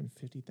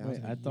 $750,000.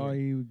 Wait, I thought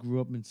he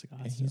grew up in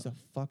Scottsdale. And he's a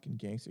fucking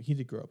gangster. He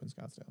did grow up in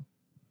Scottsdale.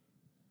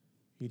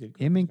 He did.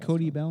 Him and Scottsdale.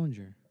 Cody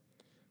Bellinger.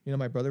 You know,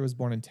 my brother was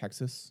born in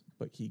Texas,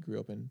 but he grew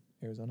up in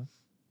Arizona.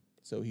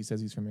 So he says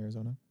he's from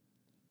Arizona.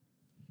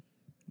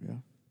 Yeah.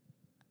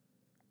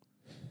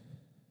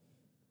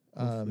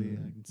 Hopefully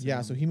I can say Yeah,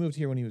 him. so he moved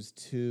here when he was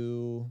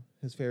 2.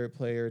 His favorite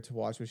player to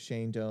watch was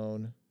Shane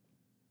Doan.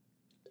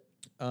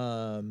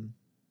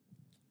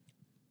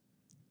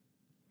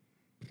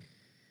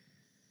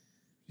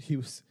 He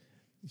was,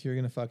 you're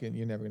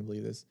never gonna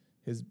believe this.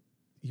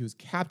 He was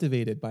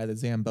captivated by the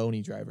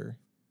Zamboni driver.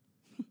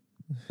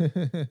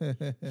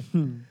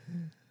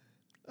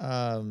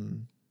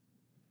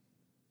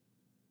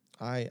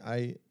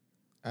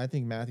 I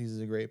think Matthews is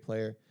a great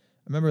player.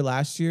 I remember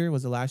last year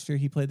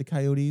he played the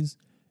Coyotes,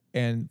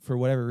 and for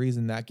whatever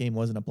reason that game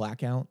wasn't a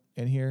blackout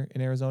in here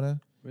in Arizona,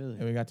 Really?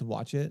 and we got to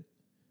watch it,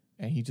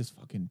 and he just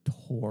fucking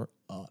tore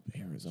up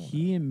Arizona.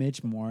 He and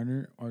Mitch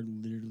Marner are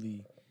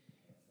literally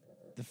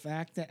the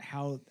fact that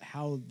how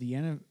the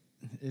NFL,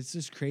 it's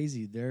just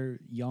crazy. Their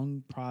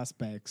young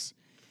prospects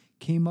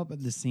came up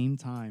at the same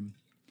time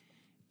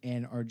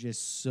and are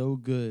just so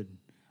good.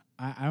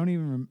 I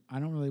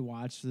don't really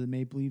watch the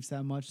Maple Leafs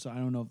that much, so I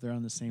don't know if they're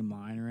on the same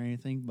line or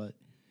anything. But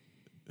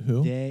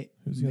Who's the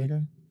other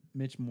guy?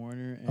 Mitch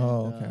Marner.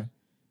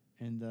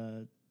 And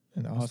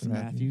And Austin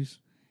Matthews.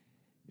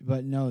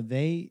 But no,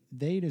 they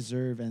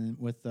deserve, and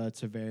with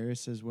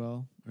Tavares as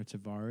well, or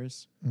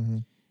Tavares, Mm-hmm.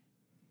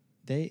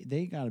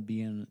 they got to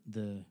be in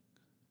the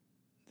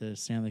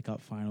Stanley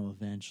Cup final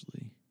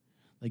eventually.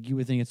 Like you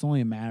would think, it's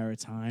only a matter of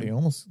time. They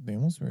almost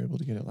were able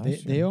to get it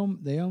last year.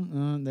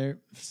 They're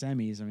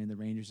semis. I mean, the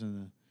Rangers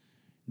and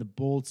the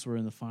Bolts were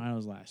in the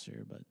finals last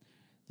year, but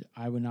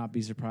I would not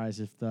be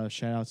surprised if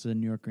shout out to the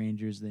New York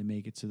Rangers, they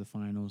make it to the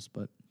finals.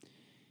 But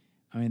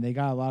I mean, they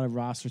got a lot of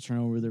roster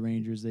turnover. The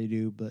Rangers, they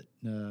do, but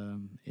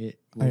we'll see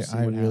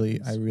I what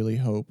happens. really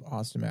hope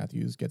Austin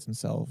Matthews gets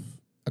himself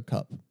a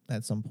cup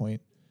at some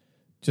point,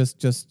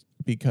 just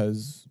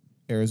because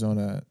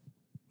Arizona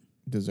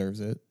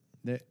deserves it.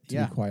 To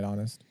be quite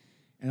honest.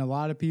 And a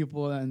lot of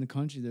people in the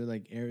country, they're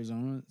like,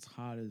 Arizona, it's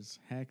hot as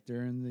heck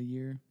during the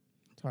year.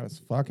 It's hot as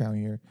fuck out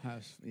here.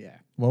 Yeah.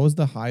 What was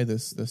the high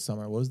this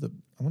summer? What was I'm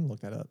gonna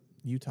look that up.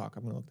 You talk.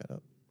 I'm gonna look that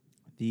up.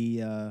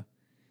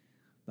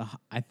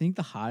 I think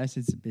the hottest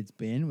it's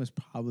been was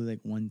probably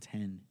like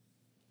 110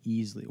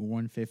 easily, or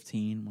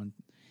 115.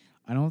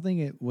 I don't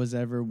think it was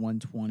ever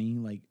 120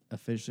 like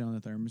officially on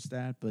the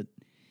thermostat, but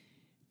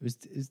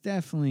it's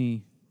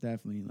definitely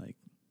like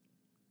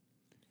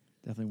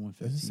definitely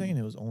 115. This is saying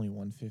it was only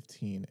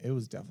 115. It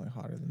was definitely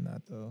hotter than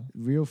that though.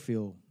 Real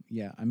feel,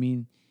 yeah. I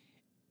mean,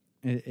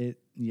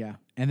 Yeah.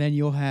 And then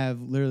you'll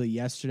have literally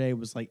yesterday it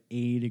was like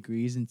 80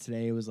 degrees and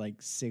today it was like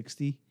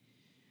 60.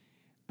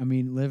 I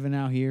mean, living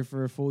out here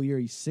for a full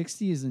year,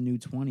 60 is a new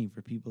 20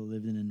 for people who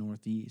lived in the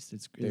Northeast.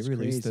 It's They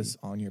released crazy. this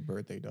on your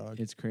birthday, dog.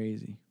 It's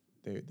crazy.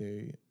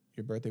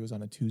 Your birthday was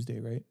on a Tuesday,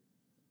 right?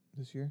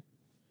 This year?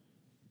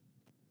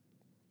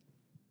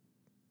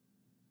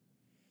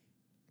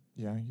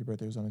 Yeah, your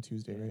birthday was on a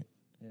Tuesday, right?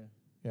 Yeah.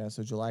 Yeah,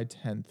 so July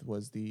 10th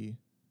was the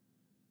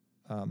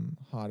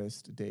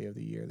hottest day of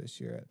the year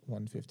this year at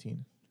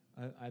 1:15.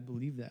 I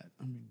believe that.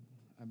 I mean,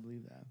 I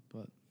believe that.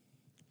 But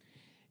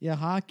yeah,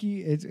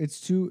 hockey, it's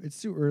too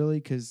early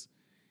because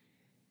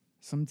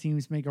some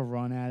teams make a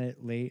run at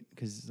it late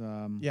because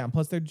Yeah, and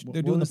plus they're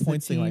what doing was the the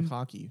points thing like team?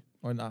 hockey.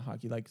 Or not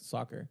hockey, like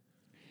soccer.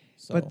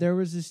 So, But there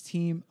was this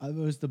team, it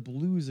was the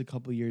Blues a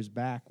couple years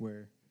back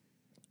where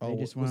they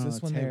just went was on this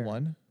a when tear. they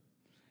won?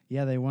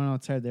 Yeah, they went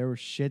outside. They were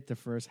shit the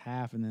first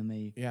half, and then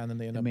they Yeah, and then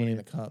they end up made winning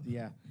the it. cup.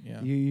 Yeah,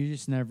 Yeah. you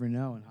just never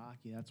know in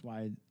hockey. That's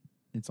why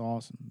it's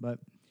awesome. But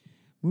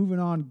moving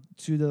on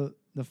to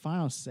the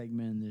final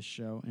segment in this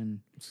show, and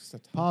It's just a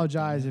topic,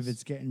 apologize if dumbass.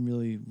 it's getting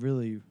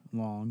really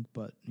long,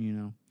 but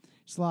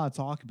it's a lot to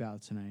talk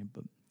about tonight.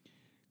 But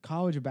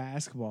college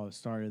basketball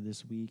started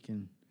this week,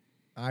 and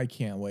I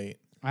can't wait.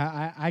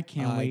 I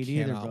can't wait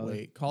either, cannot brother.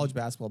 wait. College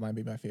basketball might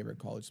be my favorite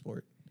college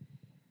sport.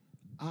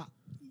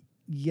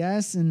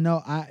 Yes and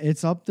no.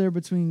 It's up there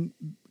between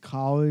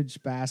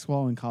college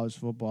basketball and college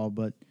football,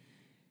 but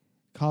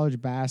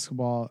college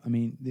basketball, I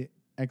mean, the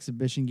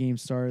exhibition game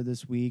started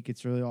this week.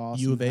 It's really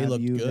awesome. U of A to have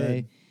looked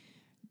good.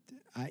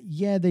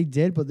 Yeah, they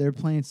did, but they're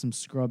playing some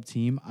scrub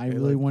team. I They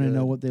really look want to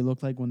know good. what they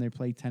look like when they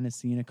play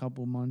Tennessee in a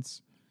couple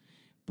months.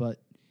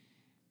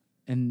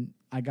 And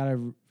I got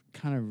to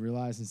kind of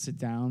realize and sit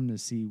down to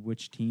see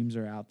which teams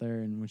are out there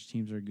and which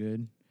teams are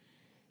good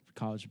for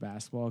college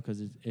basketball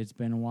because it's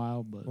been a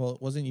while. But Well,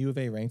 wasn't U of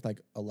A ranked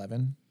like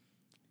 11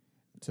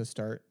 to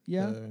start?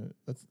 Yeah.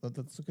 Let's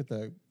look at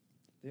the.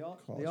 They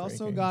college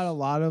also rankings. got a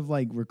lot of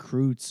like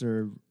recruits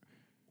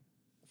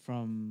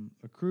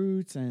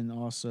and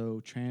also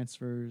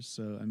transfers.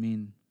 So I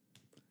mean,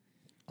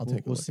 I'll we'll,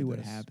 take. we'll see what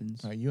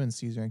happens.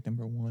 UNC's ranked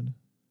number 1.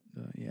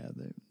 Yeah,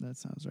 that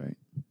sounds right.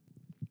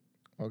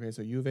 Okay,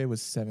 so U of A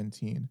was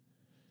 17.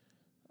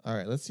 All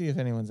right, let's see if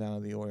anyone's out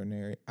of the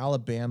ordinary.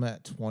 Alabama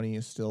at 20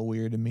 is still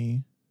weird to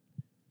me.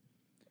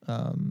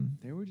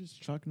 They were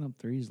just chucking up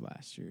threes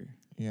last year.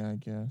 Yeah, I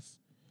guess.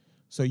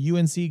 So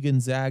UNC,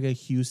 Gonzaga,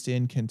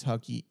 Houston,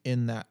 Kentucky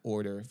in that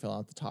order fill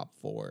out the top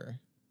 4.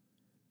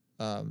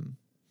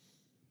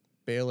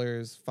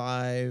 Baylor's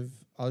 5.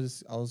 I'll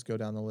just go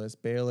down the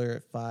list. Baylor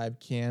at 5,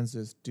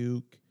 Kansas,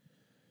 Duke,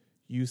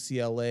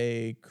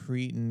 UCLA,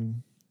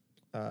 Creighton,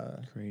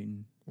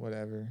 Creighton.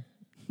 whatever.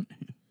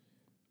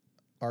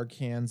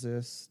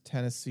 Arkansas,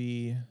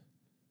 Tennessee,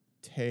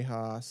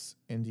 Tejas,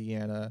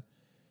 Indiana,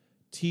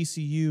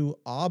 TCU,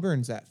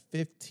 Auburn's at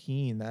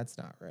 15. That's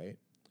not right.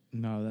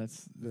 No,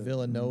 that's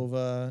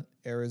Villanova,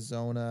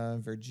 Arizona,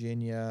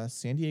 Virginia,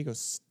 San Diego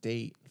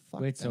State.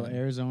 Fuck Wait, so them.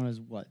 Arizona's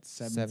what?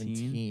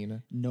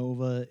 17?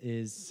 Nova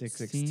is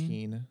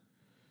 16? And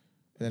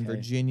then Okay.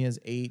 Virginia's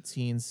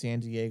 18.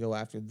 San Diego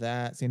after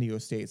that. San Diego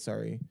State,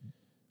 sorry.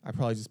 I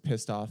probably just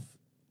pissed off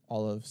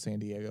all of San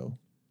Diego.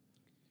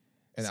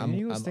 And San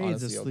Diego I'm State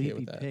is a honestly okay sleepy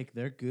with that. pick.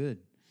 They're good.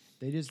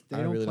 They I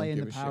don't really play don't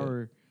in the give a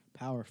shit.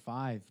 Power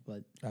 5,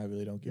 but I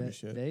really don't give a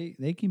shit.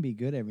 they can be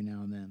good every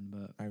now and then.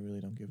 But I really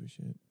don't give a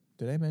shit.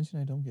 Did I mention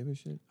I don't give a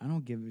shit? I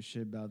don't give a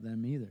shit about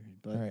them either.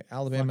 But All right,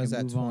 Alabama's at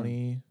fucking move on.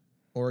 20,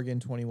 Oregon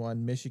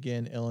 21,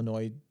 Michigan,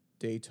 Illinois,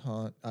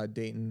 Dayton. I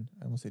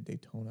almost said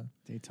Daytona,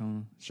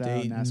 Daytona. Shout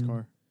Dayton. out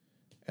NASCAR.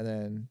 and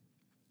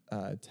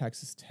then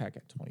Texas Tech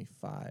at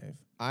 25.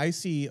 I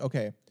see.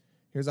 Okay,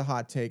 here's a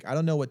hot take. I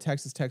don't know what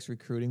Texas Tech's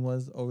recruiting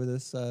was over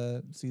this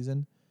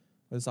season,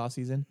 or this off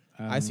season.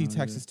 I see don't know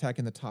Texas Tech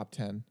in the top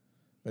 10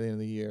 by the end of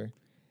the year.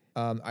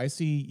 I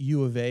see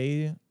U of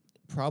A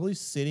probably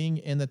sitting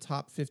in the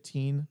top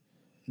 15.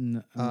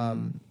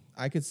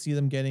 I could see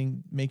them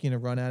making a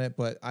run at it,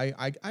 but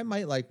I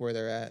might like where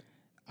they're at.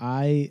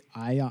 I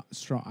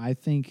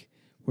think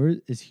where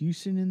is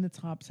Houston in the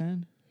top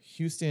 10?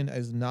 Houston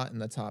is not in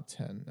the top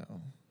 10,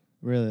 no.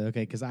 Really?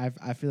 Okay, because I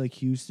feel like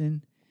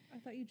Houston. I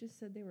thought you just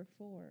said they were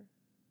 4.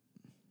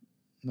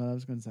 No, that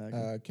was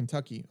Gonzaga.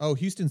 Kentucky. Oh,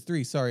 Houston's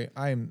 3. Sorry,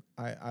 I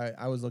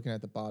was looking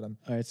at the bottom.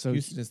 All right, so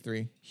Houston is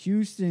 3.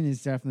 Houston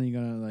is definitely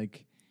gonna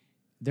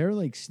they're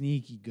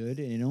sneaky good,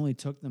 and it only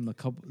took them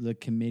the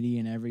committee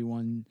and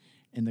everyone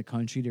in the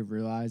country to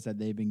realize that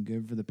they've been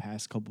good for the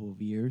past couple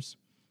of years.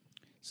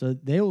 So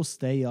they will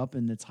stay up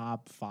in the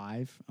top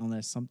 5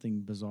 unless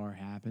something bizarre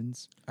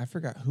happens. I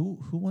forgot who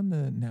won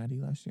the Natty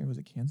last year. Was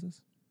it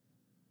Kansas?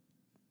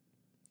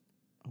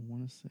 I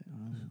want to say, I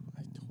don't know.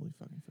 I totally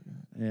fucking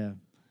forgot. Yeah,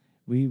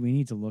 we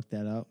need to look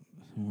that up.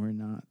 We're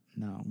not.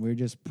 No, we're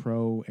just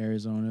pro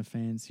Arizona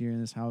fans here in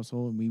this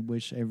household, and we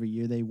wish every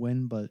year they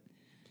win, but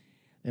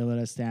they let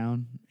us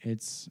down.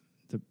 It's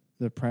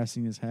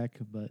depressing as heck.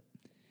 But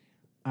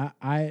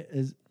I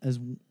as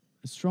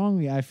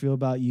strongly I feel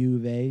about U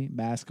of A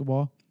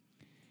basketball.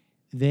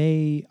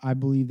 I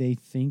believe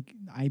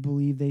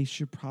they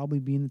should probably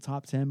be in the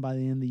top 10 by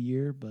the end of the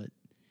year, but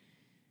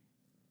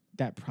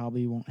that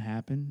probably won't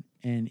happen.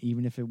 And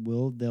even if it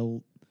will,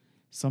 they'll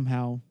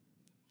somehow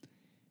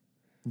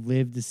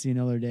live to see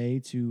another day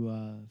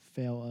to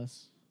fail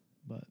us.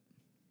 But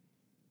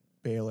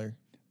Baylor.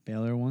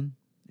 Baylor won?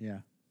 Yeah.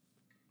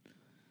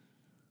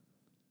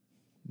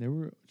 They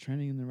were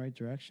trending in the right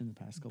direction the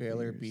past couple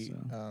Baylor of years. beat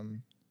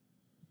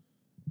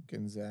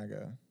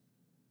Gonzaga.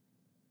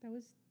 That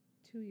was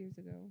 2 years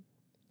ago.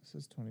 This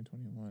is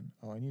 2021.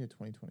 Oh, I need a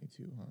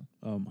 2022, huh?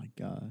 Oh, my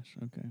gosh.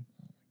 Okay.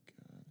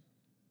 God.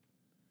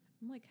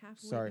 I'm like half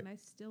awake Sorry. and I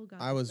still got.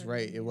 I this was better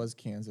right. than It you. was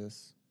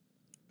Kansas.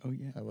 Oh,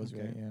 yeah. I was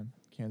okay. right, yeah.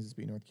 Kansas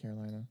beat North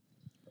Carolina.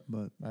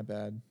 But My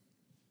bad.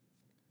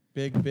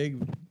 Big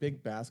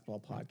basketball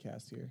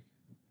podcast here.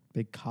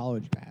 big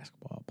college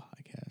basketball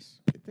podcast.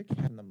 Get the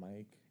cat in the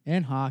mic.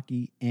 And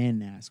hockey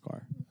and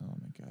NASCAR. Oh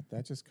my god,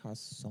 that just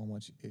caused so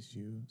many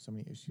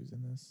issues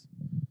in this.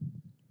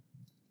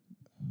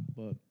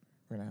 But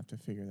We're gonna have to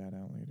figure that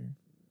out later.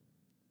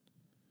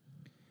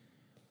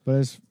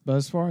 But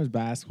as far as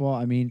basketball,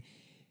 I mean,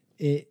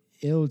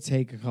 it'll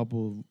take a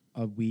couple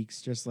of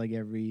weeks, just like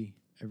every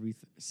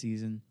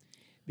season,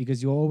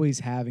 because you always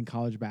have in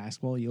college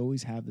basketball, you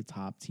always have the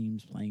top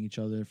teams playing each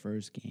other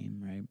first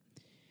game, right?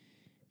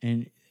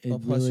 And Well,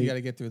 plus you got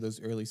to get through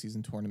those early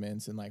season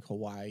tournaments in like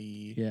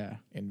Hawaii, yeah.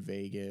 and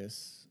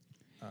Vegas.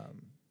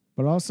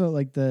 But also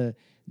like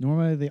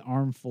normally the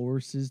Armed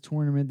Forces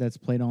tournament that's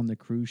played on the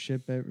cruise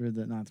ship,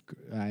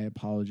 I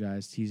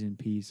apologize, T's and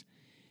P's.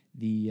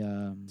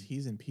 The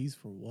T's and P's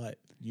for what?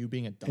 You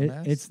being a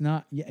dumbass? it's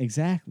not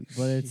exactly,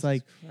 but it's Jesus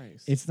like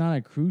Christ. it's not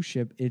a cruise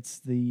ship. It's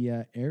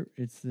the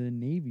it's the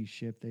Navy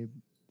ship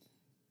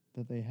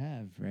that they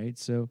have, right?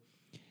 So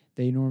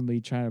they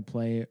normally try to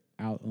play it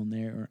out on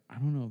there, or I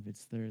don't know if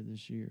it's there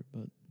this year,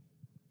 but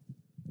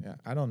Yeah,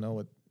 I don't know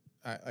what.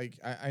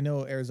 I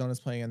know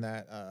Arizona's playing in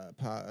that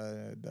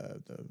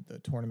the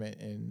tournament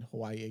in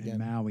Hawaii in again.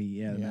 Maui, the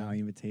Yeah.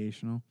 Maui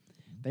Invitational.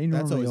 They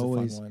That's normally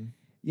always a fun one.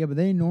 yeah, but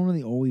they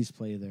normally always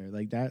play there.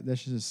 Like that.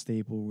 That's just a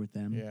staple with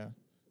them. Yeah,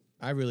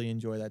 I really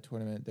enjoy that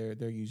tournament.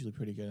 They're usually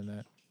pretty good in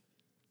that.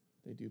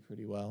 They do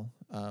pretty well.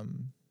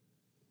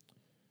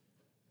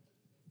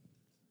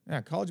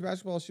 Yeah, college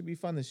basketball should be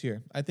fun this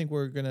year. I think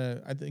we're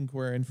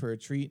in for a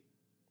treat.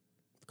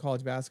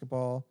 College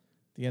basketball,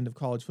 the end of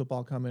college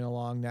football coming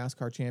along,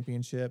 NASCAR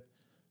championship,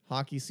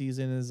 hockey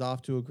season is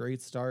off to a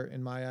great start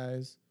in my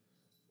eyes.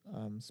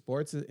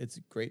 Sports, it's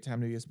a great time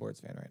to be a sports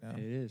fan right now.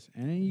 It is,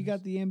 and then you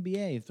got the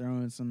NBA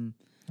throwing some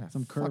Fuck the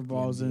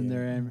curveballs in NBA.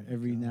 there Oh my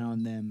every God. now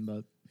and then.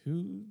 But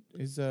Who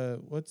is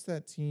what's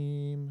that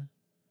team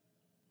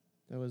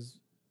that was?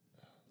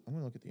 I'm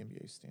gonna look at the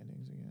NBA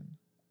standings again.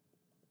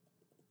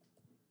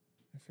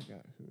 I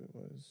forgot who it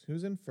was.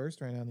 Who's in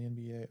first right now in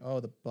the NBA? Oh,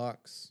 the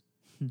Bucks.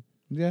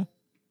 yeah,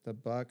 The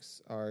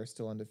Bucks are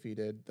still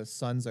undefeated. The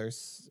Suns are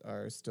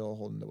still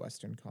holding the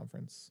Western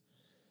Conference.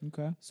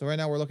 okay. So right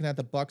now we're looking at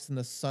the Bucks and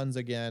the Suns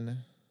again,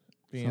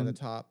 being at the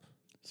top.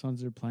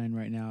 Suns are playing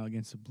right now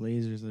against the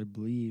Blazers, I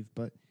believe.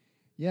 But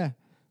yeah,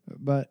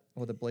 but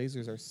Well, the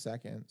Blazers are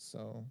second,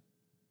 so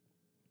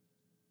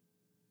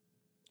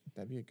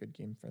that'd be a good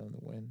game for them to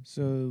win.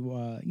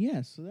 so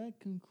so that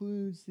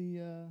concludes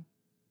the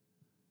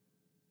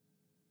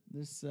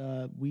this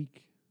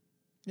week.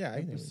 Yeah, I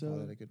think we call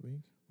Episode. that a good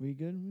week. We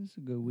good? It was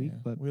a good week, Yeah.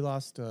 but we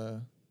lost.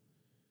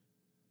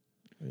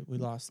 We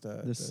lost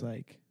the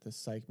psych. the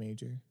psych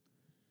major.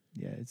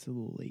 Yeah, it's a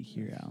little late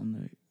here out on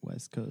the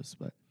West Coast,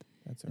 but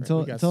That's all right. Until-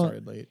 We got until-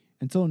 started late.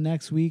 until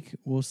next week,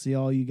 we'll see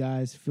all you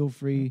guys. Feel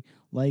free,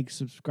 like,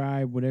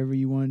 subscribe, whatever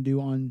you want to do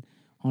on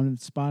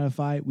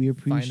Spotify. We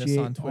Find us appreciate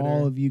on Twitter.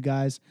 all of you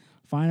guys.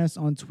 Find us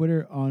on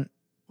Twitter on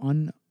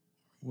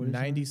what is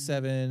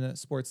 97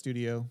 Sports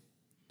Studio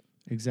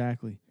that?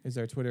 Exactly. is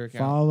our Twitter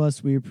account. Follow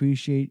us. We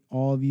appreciate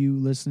all of you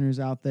listeners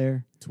out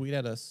there. Tweet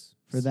at us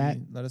For that-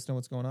 Let us know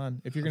what's going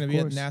on. If you're going Of to be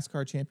at course.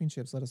 NASCAR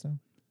championships, let us know.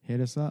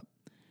 Hit us up.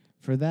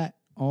 For that,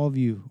 all of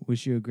you,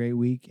 wish you a great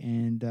week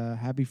and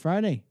happy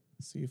Friday.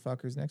 See you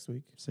fuckers next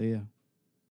week. See ya.